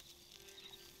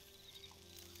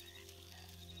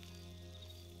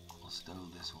 We'll stow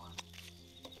this one.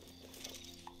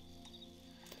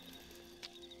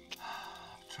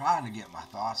 Trying to get my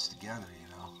thoughts together, you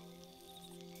know.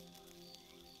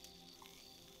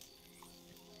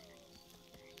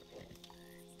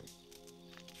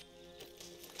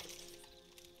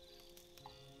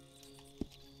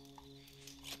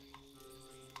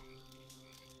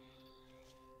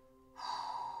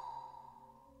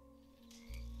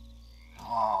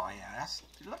 Oh yeah,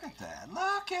 look at that.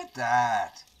 Look at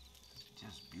that.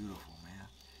 Just beautiful, man.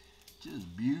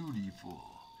 Just beautiful.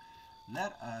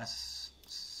 Let us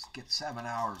get 7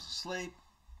 hours of sleep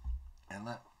and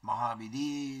let Mojave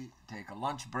D take a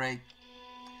lunch break,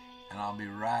 and I'll be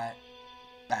right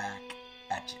back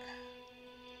at you.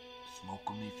 Smoke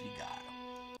them if you got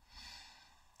them.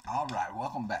 All right,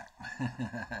 welcome back.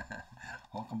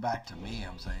 Welcome back to me,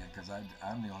 I'm saying, because I'm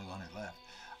the only one that left.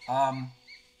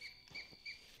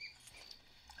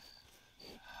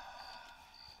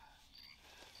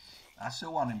 I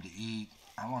still want him to eat.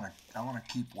 I want to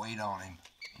keep weight on him.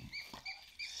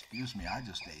 Excuse me, I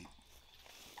just ate.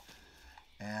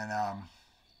 And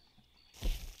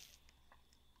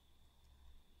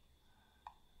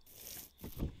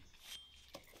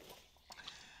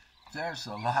there's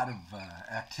a lot of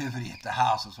activity at the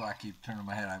house. That's why I keep turning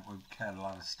my head. We've had a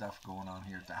lot of stuff going on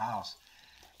here at the house.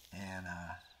 And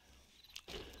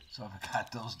so I've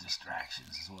got those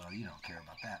distractions as well. You don't care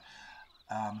about that.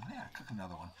 Yeah, cook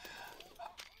another one.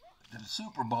 The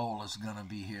Super Bowl is going to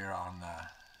be here on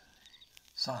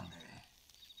Sunday.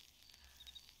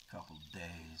 A couple of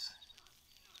days.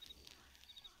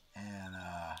 And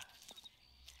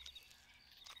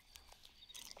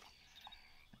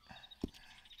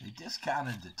they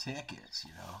discounted the tickets,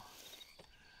 you know.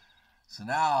 So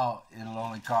now it'll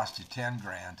only cost you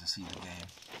 $10,000 to see the game.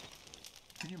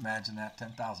 Can you imagine that?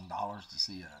 $10,000 to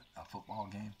see a football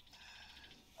game?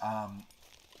 Now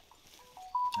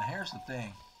here's the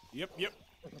thing. Yep.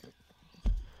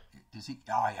 Does he?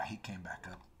 Oh yeah, he came back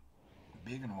up,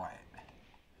 big and white.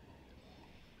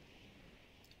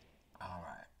 All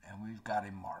right, and we've got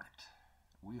him marked.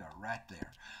 We are right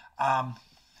there.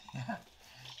 Yeah.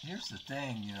 Here's the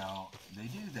thing, you know, they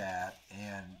do that,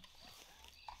 and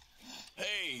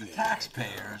the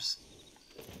taxpayers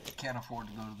can't afford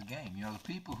to go to the game. You know, the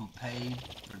people who paid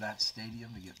for that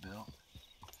stadium to get built,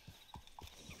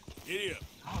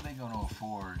 how are they going to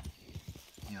afford,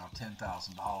 you know, $10,000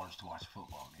 to watch a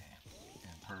football game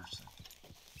in person?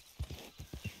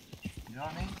 You know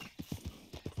what I mean?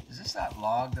 Is this that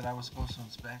log that I was supposed to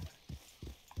inspect?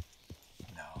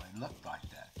 No, it looked like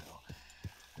that, though.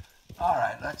 All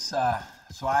right, let's,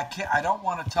 so I don't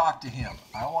want to talk to him.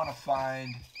 I want to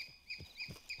find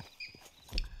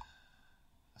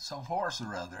some horse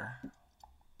or other.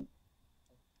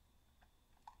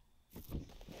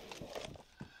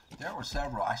 There were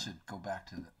several. I should go back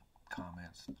to the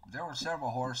comments. There were several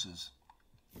horses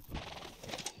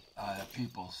that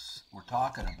people were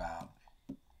talking about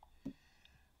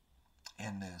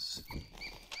in this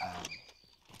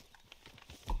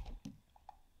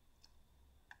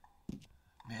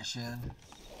mission.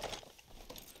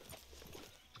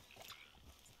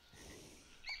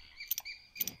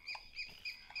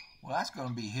 Well, that's going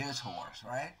to be his horse,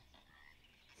 right?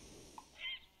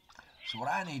 So what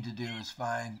I need to do is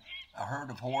find a herd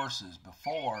of horses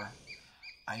before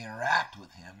I interact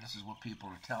with him. This is what people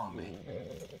are telling me.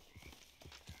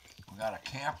 We got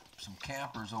some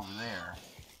campers over there.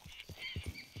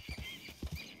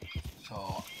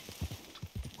 So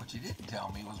what you didn't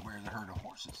tell me was where the herd of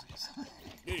horses is.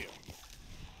 Yeah.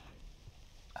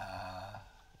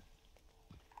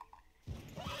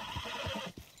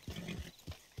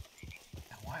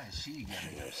 And why is she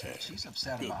getting upset? She's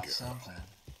upset about something.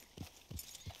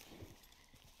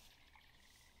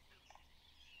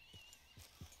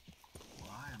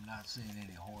 Well, I am not seeing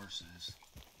any horses.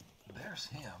 There's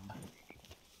him.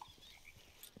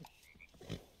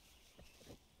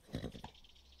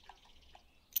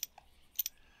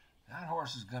 That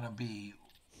horse is going to be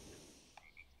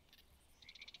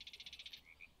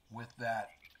with that.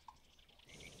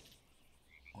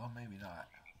 Well, maybe not.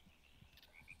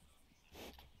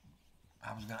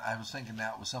 I was thinking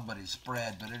that was somebody's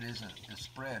spread, but it isn't a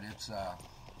spread. It's some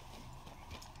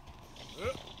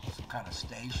kind of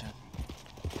station.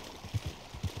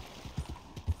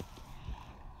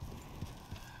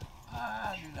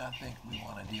 I do not think we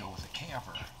want to deal with a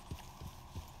camper.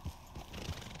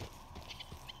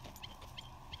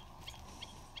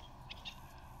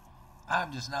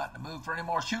 I'm just not in the mood for any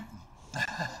more shooting.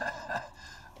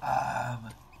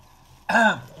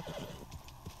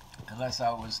 Unless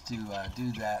I was to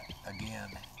do that again,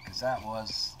 because that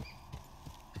was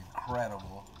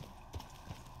incredible.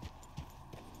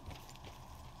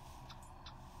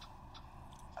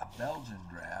 A Belgian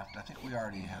draft. I think we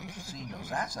already have seen those.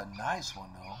 That's a nice one,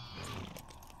 though.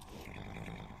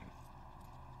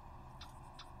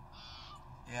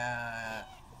 Yeah,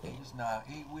 he's not.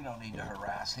 We don't need to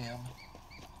harass him.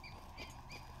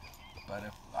 But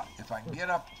if I can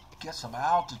get some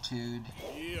altitude.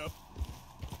 Yep.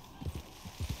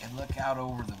 And look out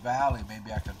over the valley,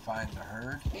 maybe I can find the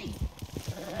herd.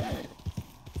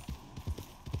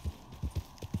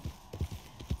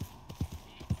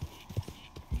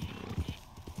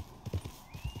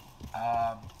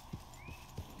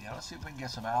 Yeah, let's see if we can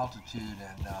get some altitude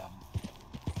and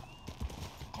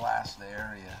glass the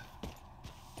area.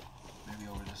 Maybe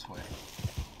over this way.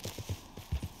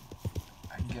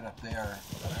 I can get up there.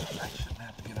 I shouldn't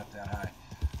have to get up that high.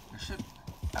 We should,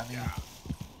 I mean,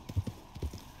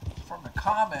 from the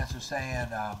comments are saying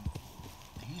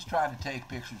he's trying to take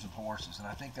pictures of horses, and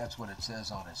I think that's what it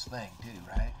says on his thing too,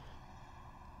 right?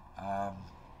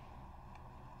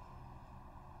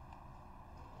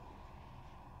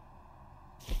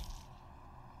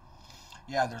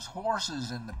 Yeah, there's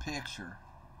horses in the picture.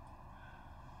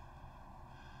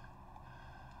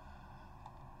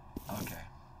 Okay.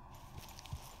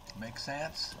 Makes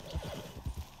sense?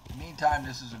 In the meantime,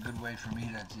 this is a good way for me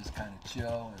to just kind of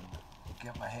chill and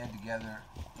get my head together.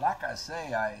 Like I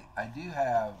say, I do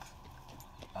have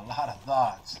a lot of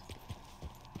thoughts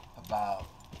about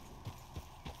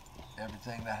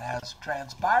everything that has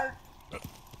transpired. And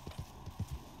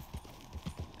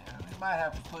we might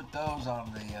have to put those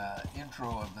on the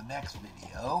intro of the next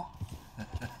video.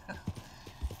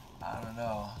 I don't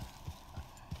know.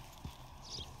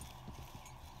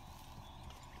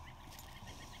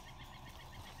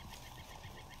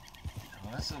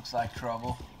 Well, this looks like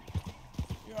trouble.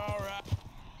 You alright?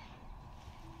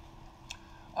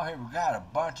 Oh, hey, we got a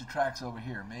bunch of tracks over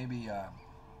here. Maybe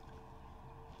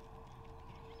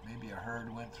maybe a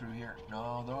herd went through here.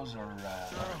 No, those are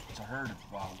it's a herd of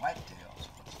whitetails. It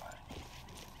looks like.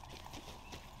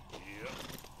 Yep.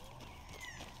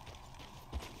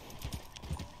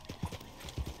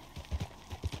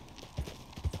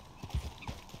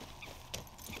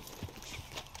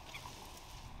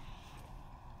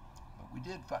 But we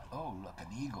did find. Oh, look, an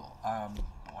eagle.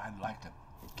 Boy, I'd like to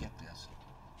get this.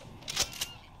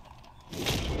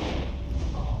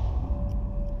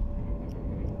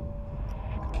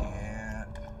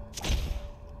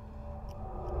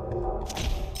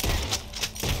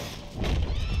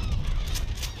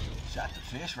 Shot the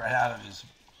fish right out of his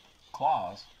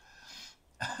claws.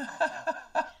 That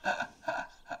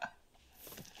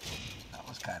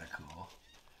was kind of cool.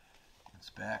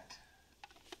 Inspect.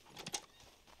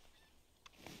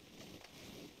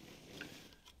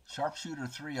 Sharpshooter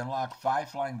 3 unlock 5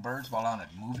 flying birds while on a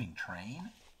moving train.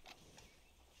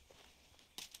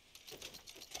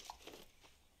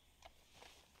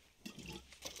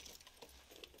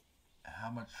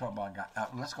 How much trouble I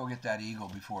got? Let's go get that eagle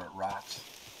before it rots.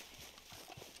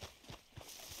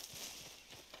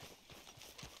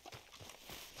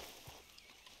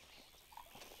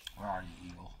 Where are you,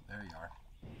 eagle? There you are.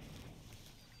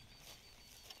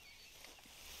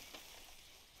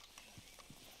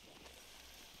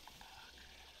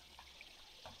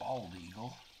 A bald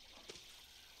eagle.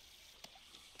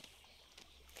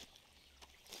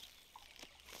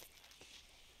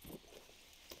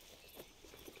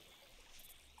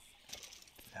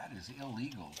 That is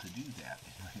illegal to do that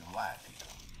in real life.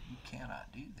 You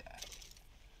cannot do that.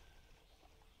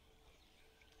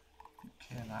 You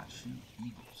cannot shoot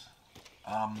eagles.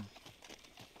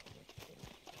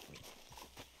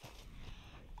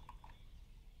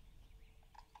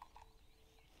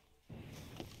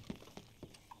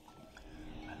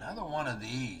 Another one of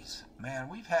these. Man,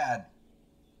 we've had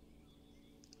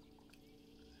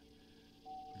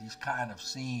these kind of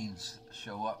scenes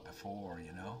show up before,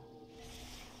 you know?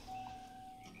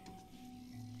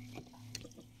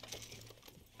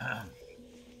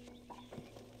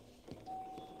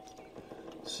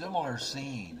 Similar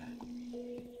scene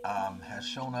has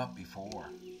shown up before.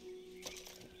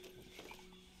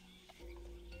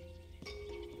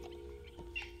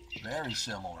 Very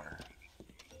similar.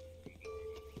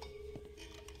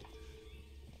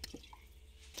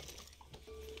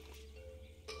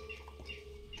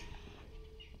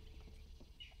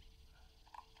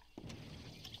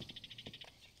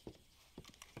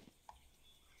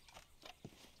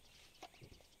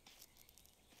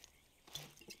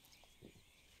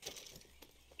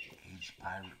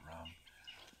 Pirate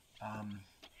rum.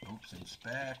 Oops,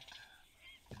 inspect.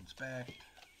 Inspect.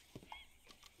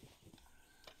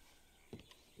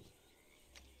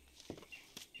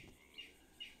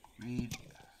 Read.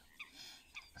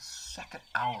 The second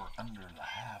hour under the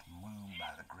half moon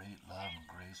by the great love and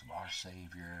grace of our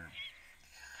Savior.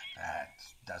 That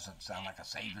doesn't sound like a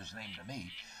Savior's name to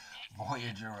me.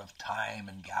 Voyager of time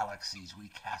and galaxies, we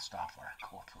cast off our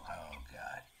court. Oh,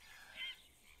 God.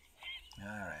 All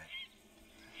right.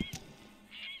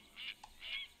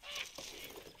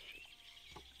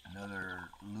 Another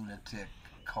lunatic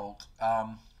cult.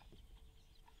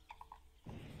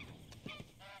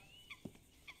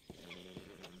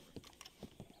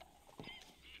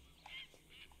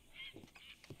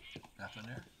 Nothing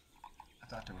there? I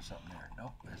thought there was something there.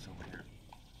 Nope, it's over here.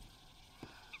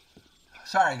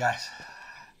 Sorry, guys.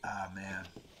 Ah, man.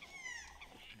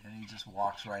 And he just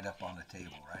walks right up on the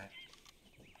table, right?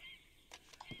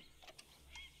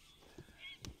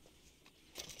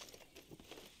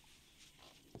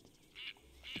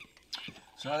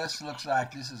 So this looks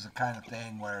like this is the kind of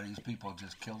thing where these people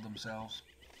just killed themselves.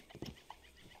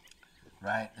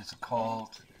 Right? It's a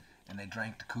cult, and they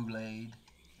drank the Kool-Aid,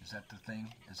 Is that the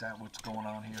thing? Is that what's going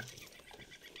on here?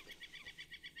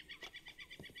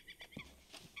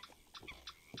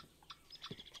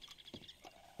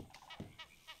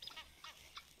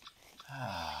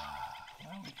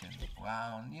 Well, we can.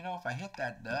 Well, you know, if I hit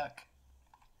that duck,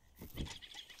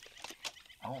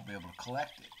 I won't be able to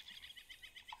collect it.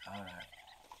 All right.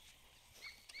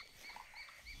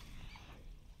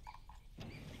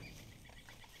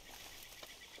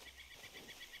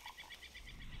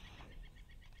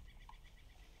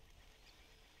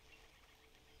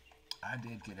 I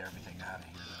did get everything out of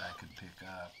here that I could pick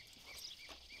up.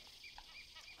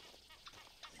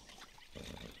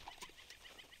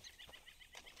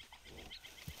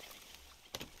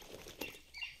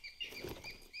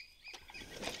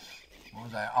 What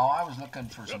was I? Oh, I was looking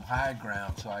for some high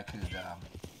ground so I could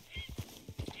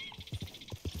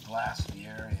glass the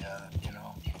area, you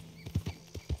know.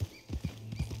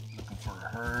 Looking for a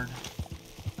herd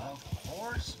of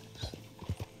horses.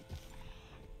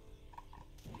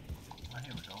 Oh,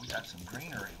 here we go. We got some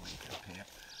greenery we can pick.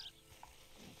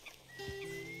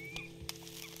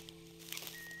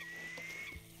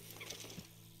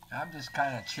 I'm just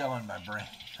kind of chilling my brain.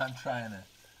 I'm trying to...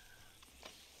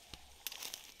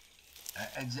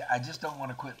 I just don't want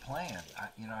to quit playing.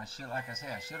 You know, I should, like I say,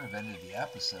 I should have ended the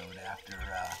episode after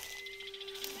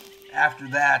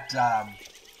that.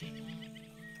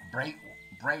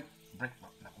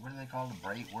 What do they call the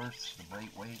Braithwaites? The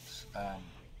Braithwaites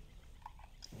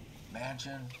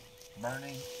mansion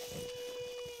burning.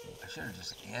 I should have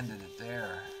just ended it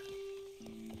there.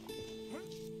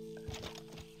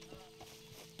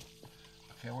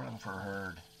 Okay, we're looking for a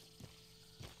herd.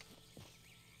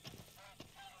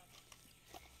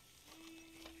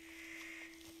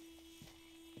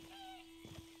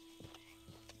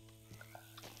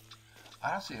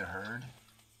 I don't see a herd.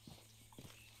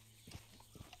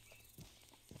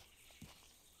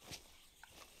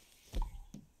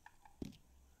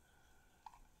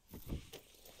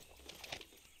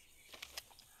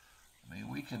 I mean,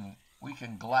 we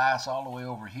can glass all the way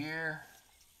over here.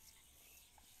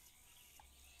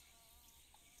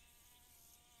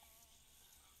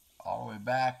 All the way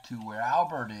back to where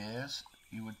Albert is.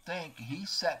 You would think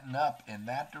he's setting up in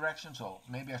that direction, so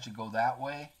maybe I should go that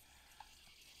way.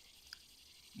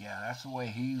 Yeah, that's the way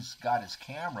he's got his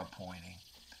camera pointing.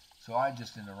 So I'm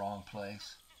just in the wrong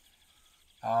place.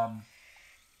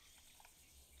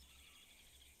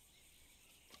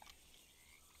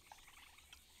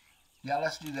 Yeah,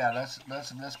 let's do that.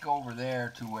 Let's go over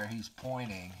there to where he's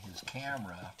pointing his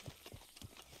camera.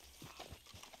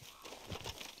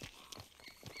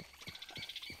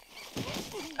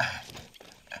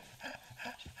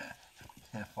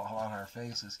 And fall on our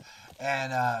faces.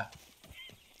 And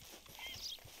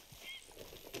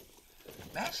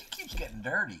man, she keeps getting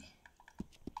dirty.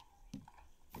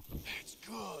 That's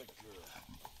good, girl.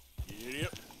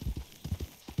 Yep.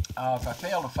 If I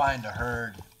fail to find a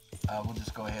herd, we'll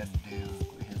just go ahead and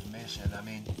do his mission. I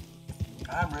mean,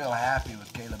 I'm real happy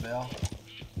with Belle.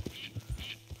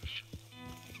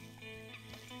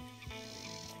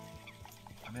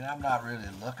 I mean, I'm not really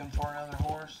looking for another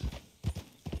horse.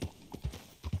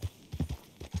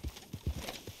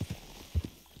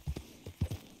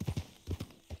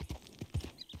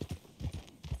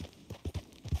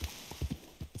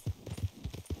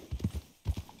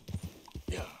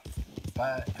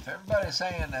 But if everybody's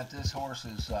saying that this horse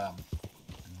is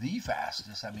the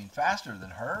fastest, I mean, faster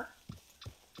than her,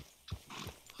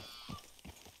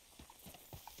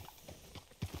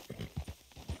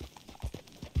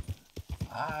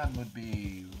 I would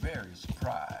be very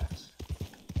surprised.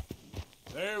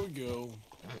 There we go.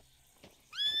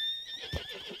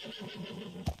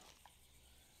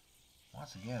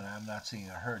 Once again, I'm not seeing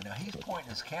a herd. Now, he's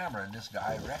pointing his camera in this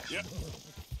direction. Yep.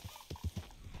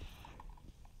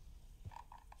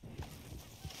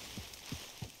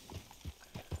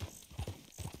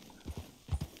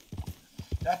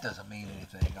 That doesn't mean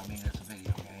anything. I mean, it's a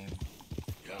video game.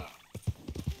 Yeah.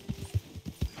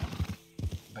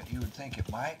 But you would think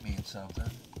it might mean something.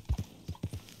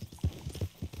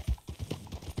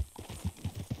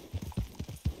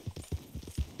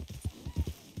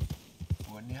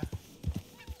 Wouldn't you?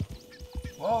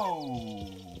 Whoa!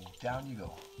 Down you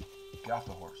go. Get off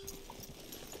the horse.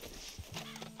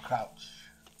 Crouch.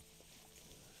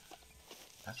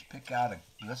 Let's pick out a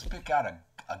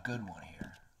good one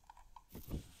here.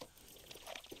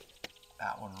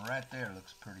 That one right there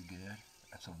looks pretty good.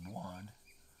 That's a 1.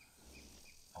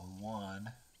 A 1.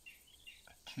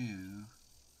 A 2.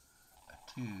 A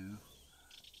 2.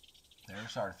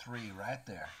 There's our 3 right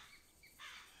there.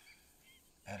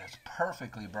 And it's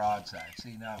perfectly broadside.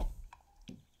 See now,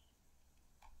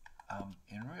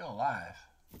 in real life,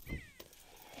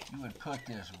 you would put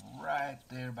this right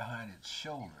there behind its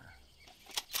shoulder.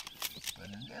 But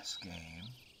in this game,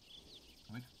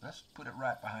 let's put it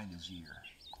right behind his ear.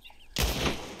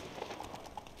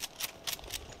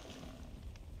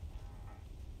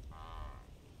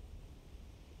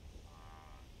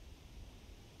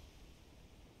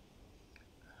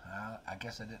 I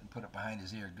guess I didn't put it behind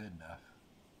his ear good enough.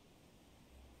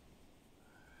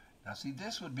 Now see,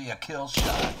 this would be a kill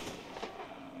shot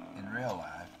in real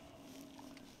life.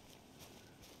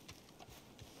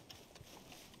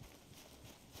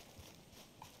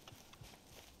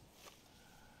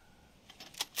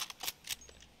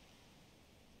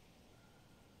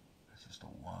 It's just a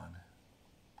 1.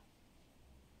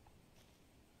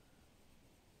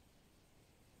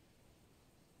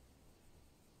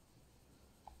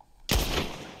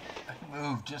 I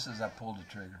moved just as I pulled the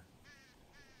trigger.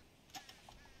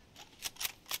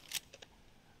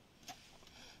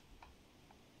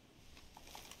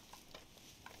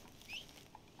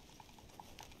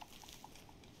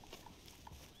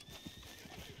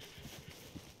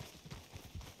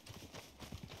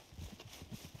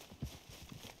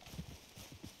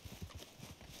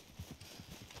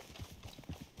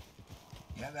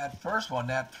 Yeah, that first one,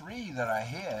 that 3 that I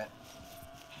hit,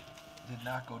 did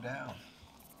not go down.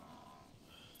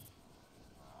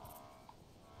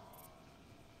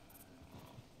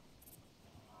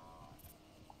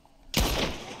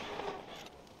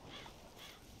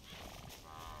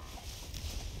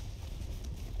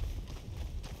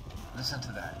 Listen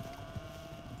to that.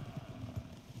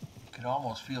 You can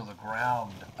almost feel the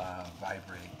ground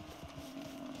vibrate.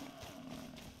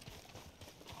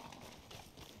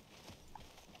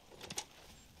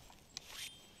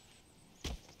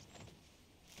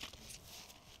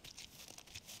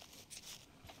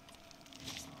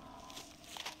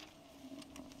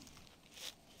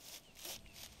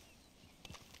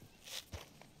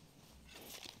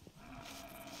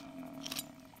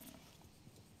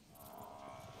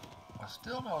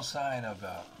 Still no sign of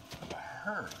a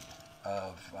herd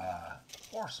of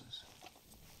horses.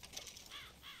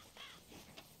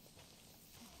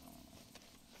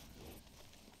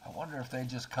 I wonder if they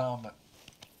just come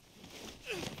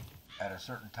at a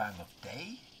certain time of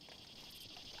day?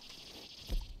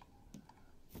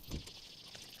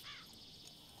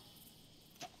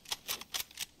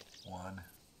 One.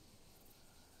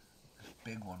 This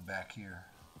big one back here.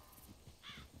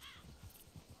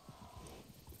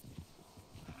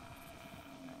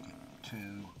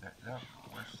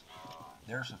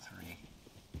 There's a 3.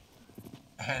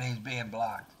 And he's being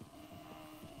blocked.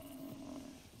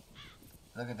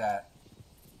 Look at that.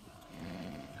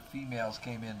 The females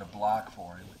came in to block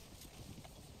for him.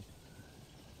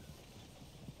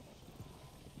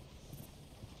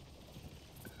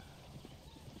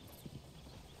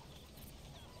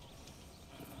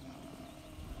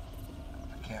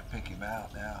 I can't pick him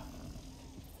out now.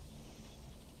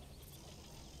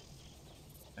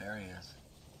 There he is.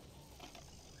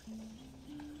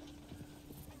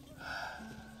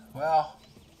 Well,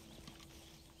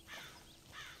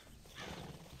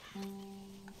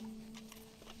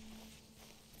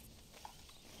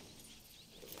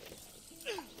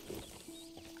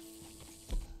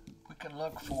 we can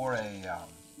look for a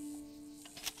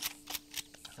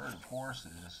herd of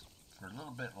horses for a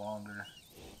little bit longer.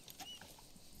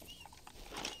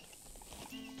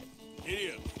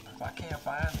 Idiot. If I can't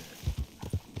find it.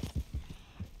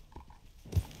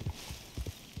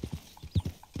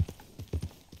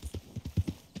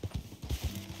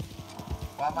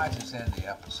 Well, I might just end the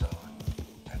episode,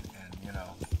 and you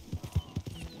know,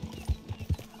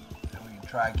 and we can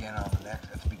try again on the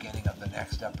next, at the beginning of the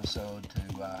next episode to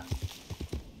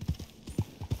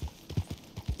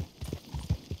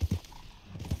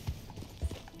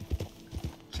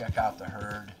check out the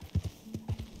herd.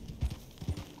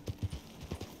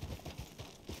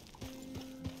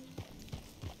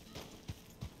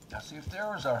 Now, see, if there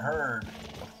was a herd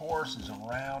of horses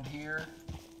around here,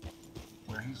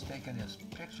 where he's taking his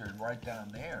picture right down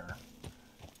there,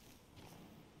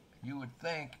 you would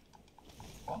think,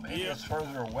 well, maybe it's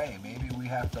further away. Maybe we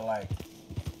have to, like,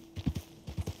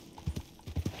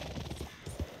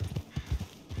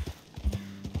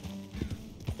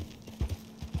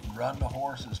 run the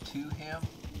horses to him.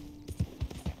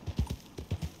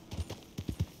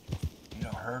 You know,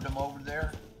 herd them over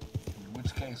there. In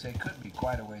which case, they could be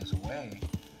quite a ways away,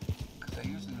 because they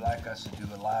usually like us to do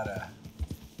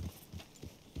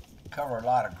cover a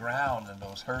lot of ground in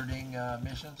those herding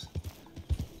missions.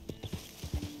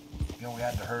 You know, we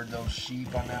had to herd those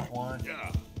sheep on that one.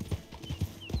 Yeah.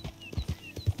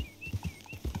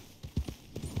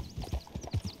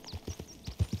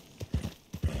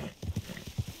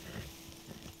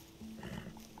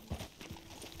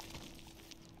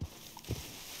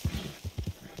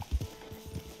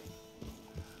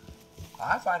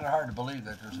 I find it hard to believe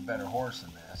that there's a better horse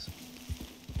than this.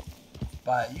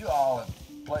 But you all have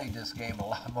played this game a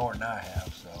lot more than I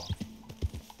have, so.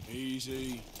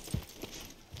 Easy.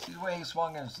 See the way he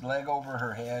swung his leg over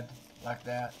her head like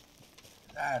that?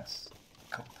 That's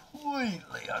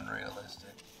completely unrealistic.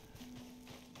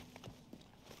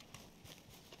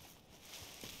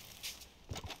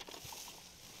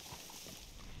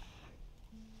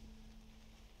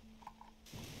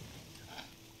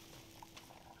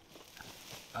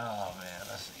 Oh man,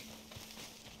 let's see.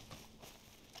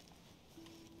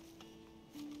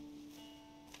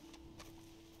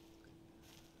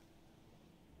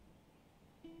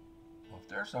 Well, if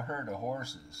there's a herd of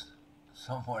horses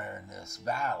somewhere in this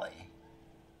valley,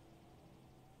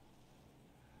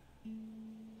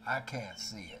 I can't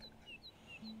see it.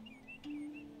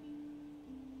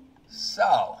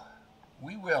 So,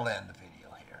 we will end the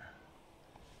video here.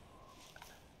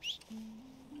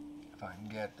 If I can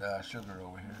get sugar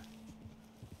over here.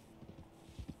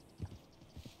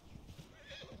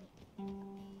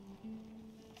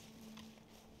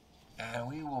 And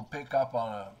we will pick up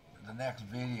on the next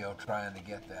video trying to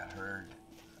get that herd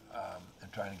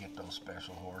and trying to get those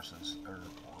special horses, or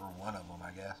one of them,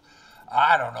 I guess.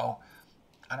 I don't know.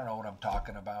 I don't know what I'm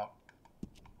talking about.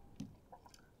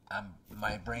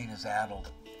 My brain is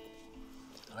addled.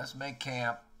 Let's make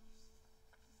camp.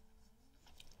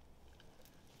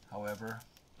 However,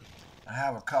 I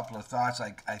have a couple of thoughts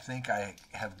I think I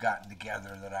have gotten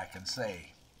together that I can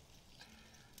say.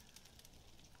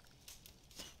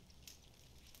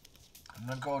 I'm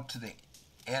going to go to the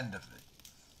end of it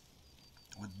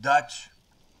with Dutch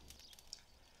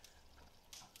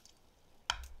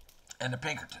and the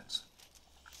Pinkertons.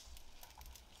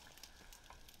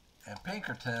 And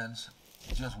Pinkertons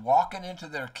just walking into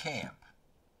their camp.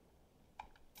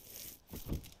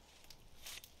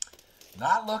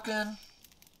 Not looking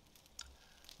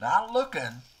to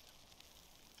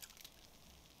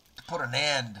put an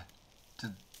end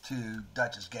to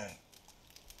Dutch's gang.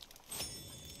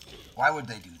 Why would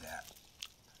they do that?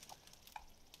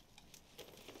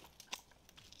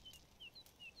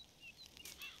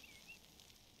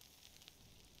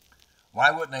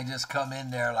 Why wouldn't they just come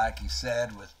in there, like he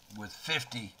said, with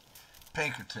 50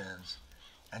 Pinkertons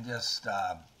and just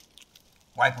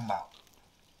wipe them out?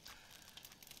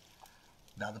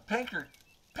 Now, the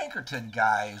Pinkerton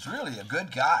guy is really a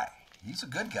good guy. He's a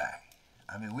good guy.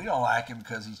 I mean, we don't like him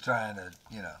because he's trying to,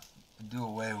 you know, do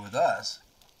away with us.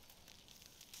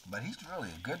 But he's really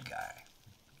a good guy.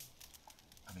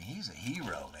 I mean, he's a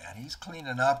hero, man. He's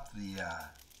cleaning up the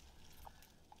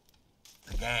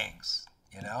gangs,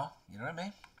 you know? You know what I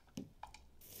mean?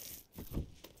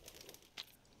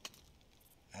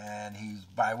 And he's,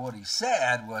 by what he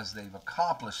said, was they've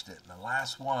accomplished it. And the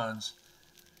last ones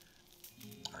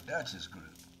are Dutch's group.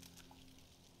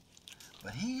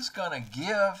 But he's going to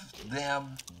give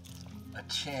them a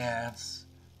chance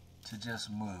to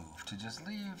just move, to just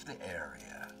leave the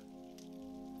area.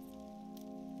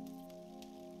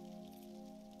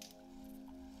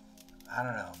 I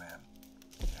don't know, man.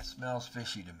 It smells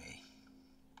fishy to me.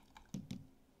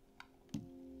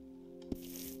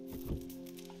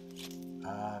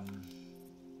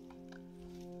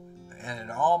 And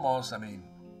it almost, I mean,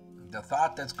 the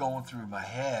thought that's going through my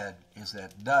head is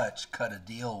that Dutch cut a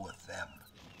deal with them.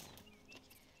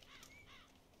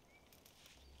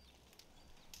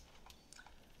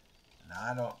 Now,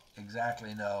 I don't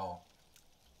exactly know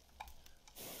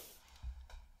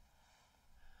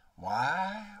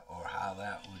why or how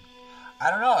that would...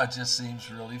 I don't know, it just seems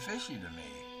really fishy to me.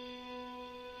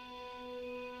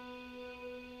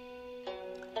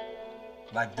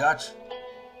 Like Dutch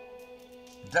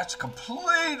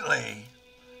completely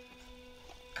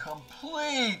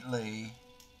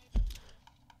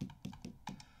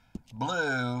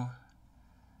blew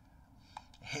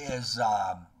his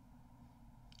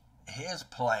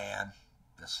plan,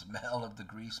 the smell of the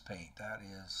grease paint. That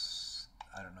is,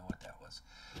 I don't know what that was.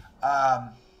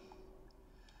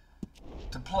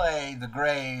 To play the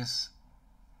Greys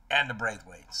and the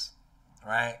Braithwaites,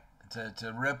 right?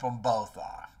 To rip them both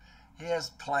off. His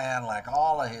plan, like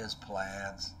all of his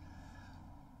plans,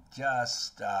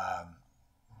 just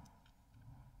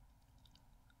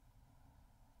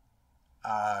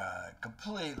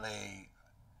completely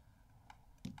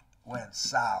went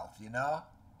south, you know?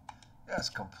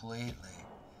 Just completely.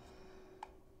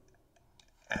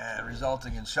 And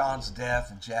resulting in Sean's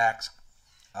death and Jack's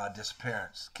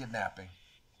disappearance, kidnapping.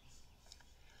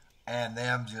 And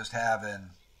them just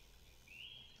having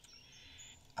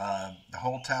the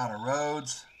whole town of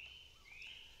Rhodes,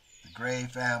 the Gray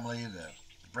family, the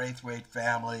Braithwaite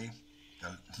family,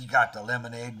 You got the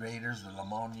Lemonade Raiders, the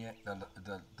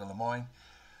Lemoyne,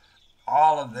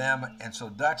 all of them, and so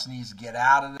Dutch needs to get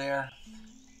out of there.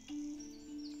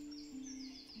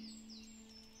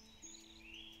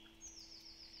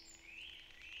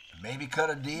 Maybe cut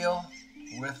a deal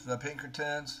with the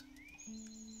Pinkertons.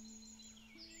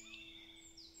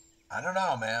 I don't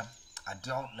know, man. I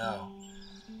don't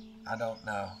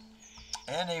know.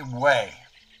 Anyway,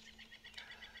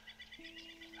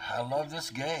 I love this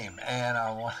game,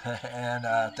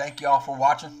 and thank you all for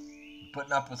watching,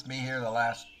 putting up with me here the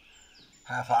last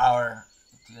half hour,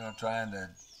 trying to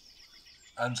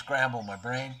unscramble my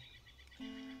brain,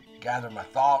 gather my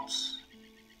thoughts.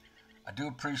 I do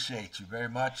appreciate you very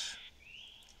much.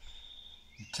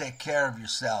 You take care of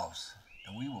yourselves,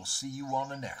 and we will see you on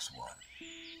the next one.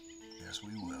 Yes,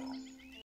 we will.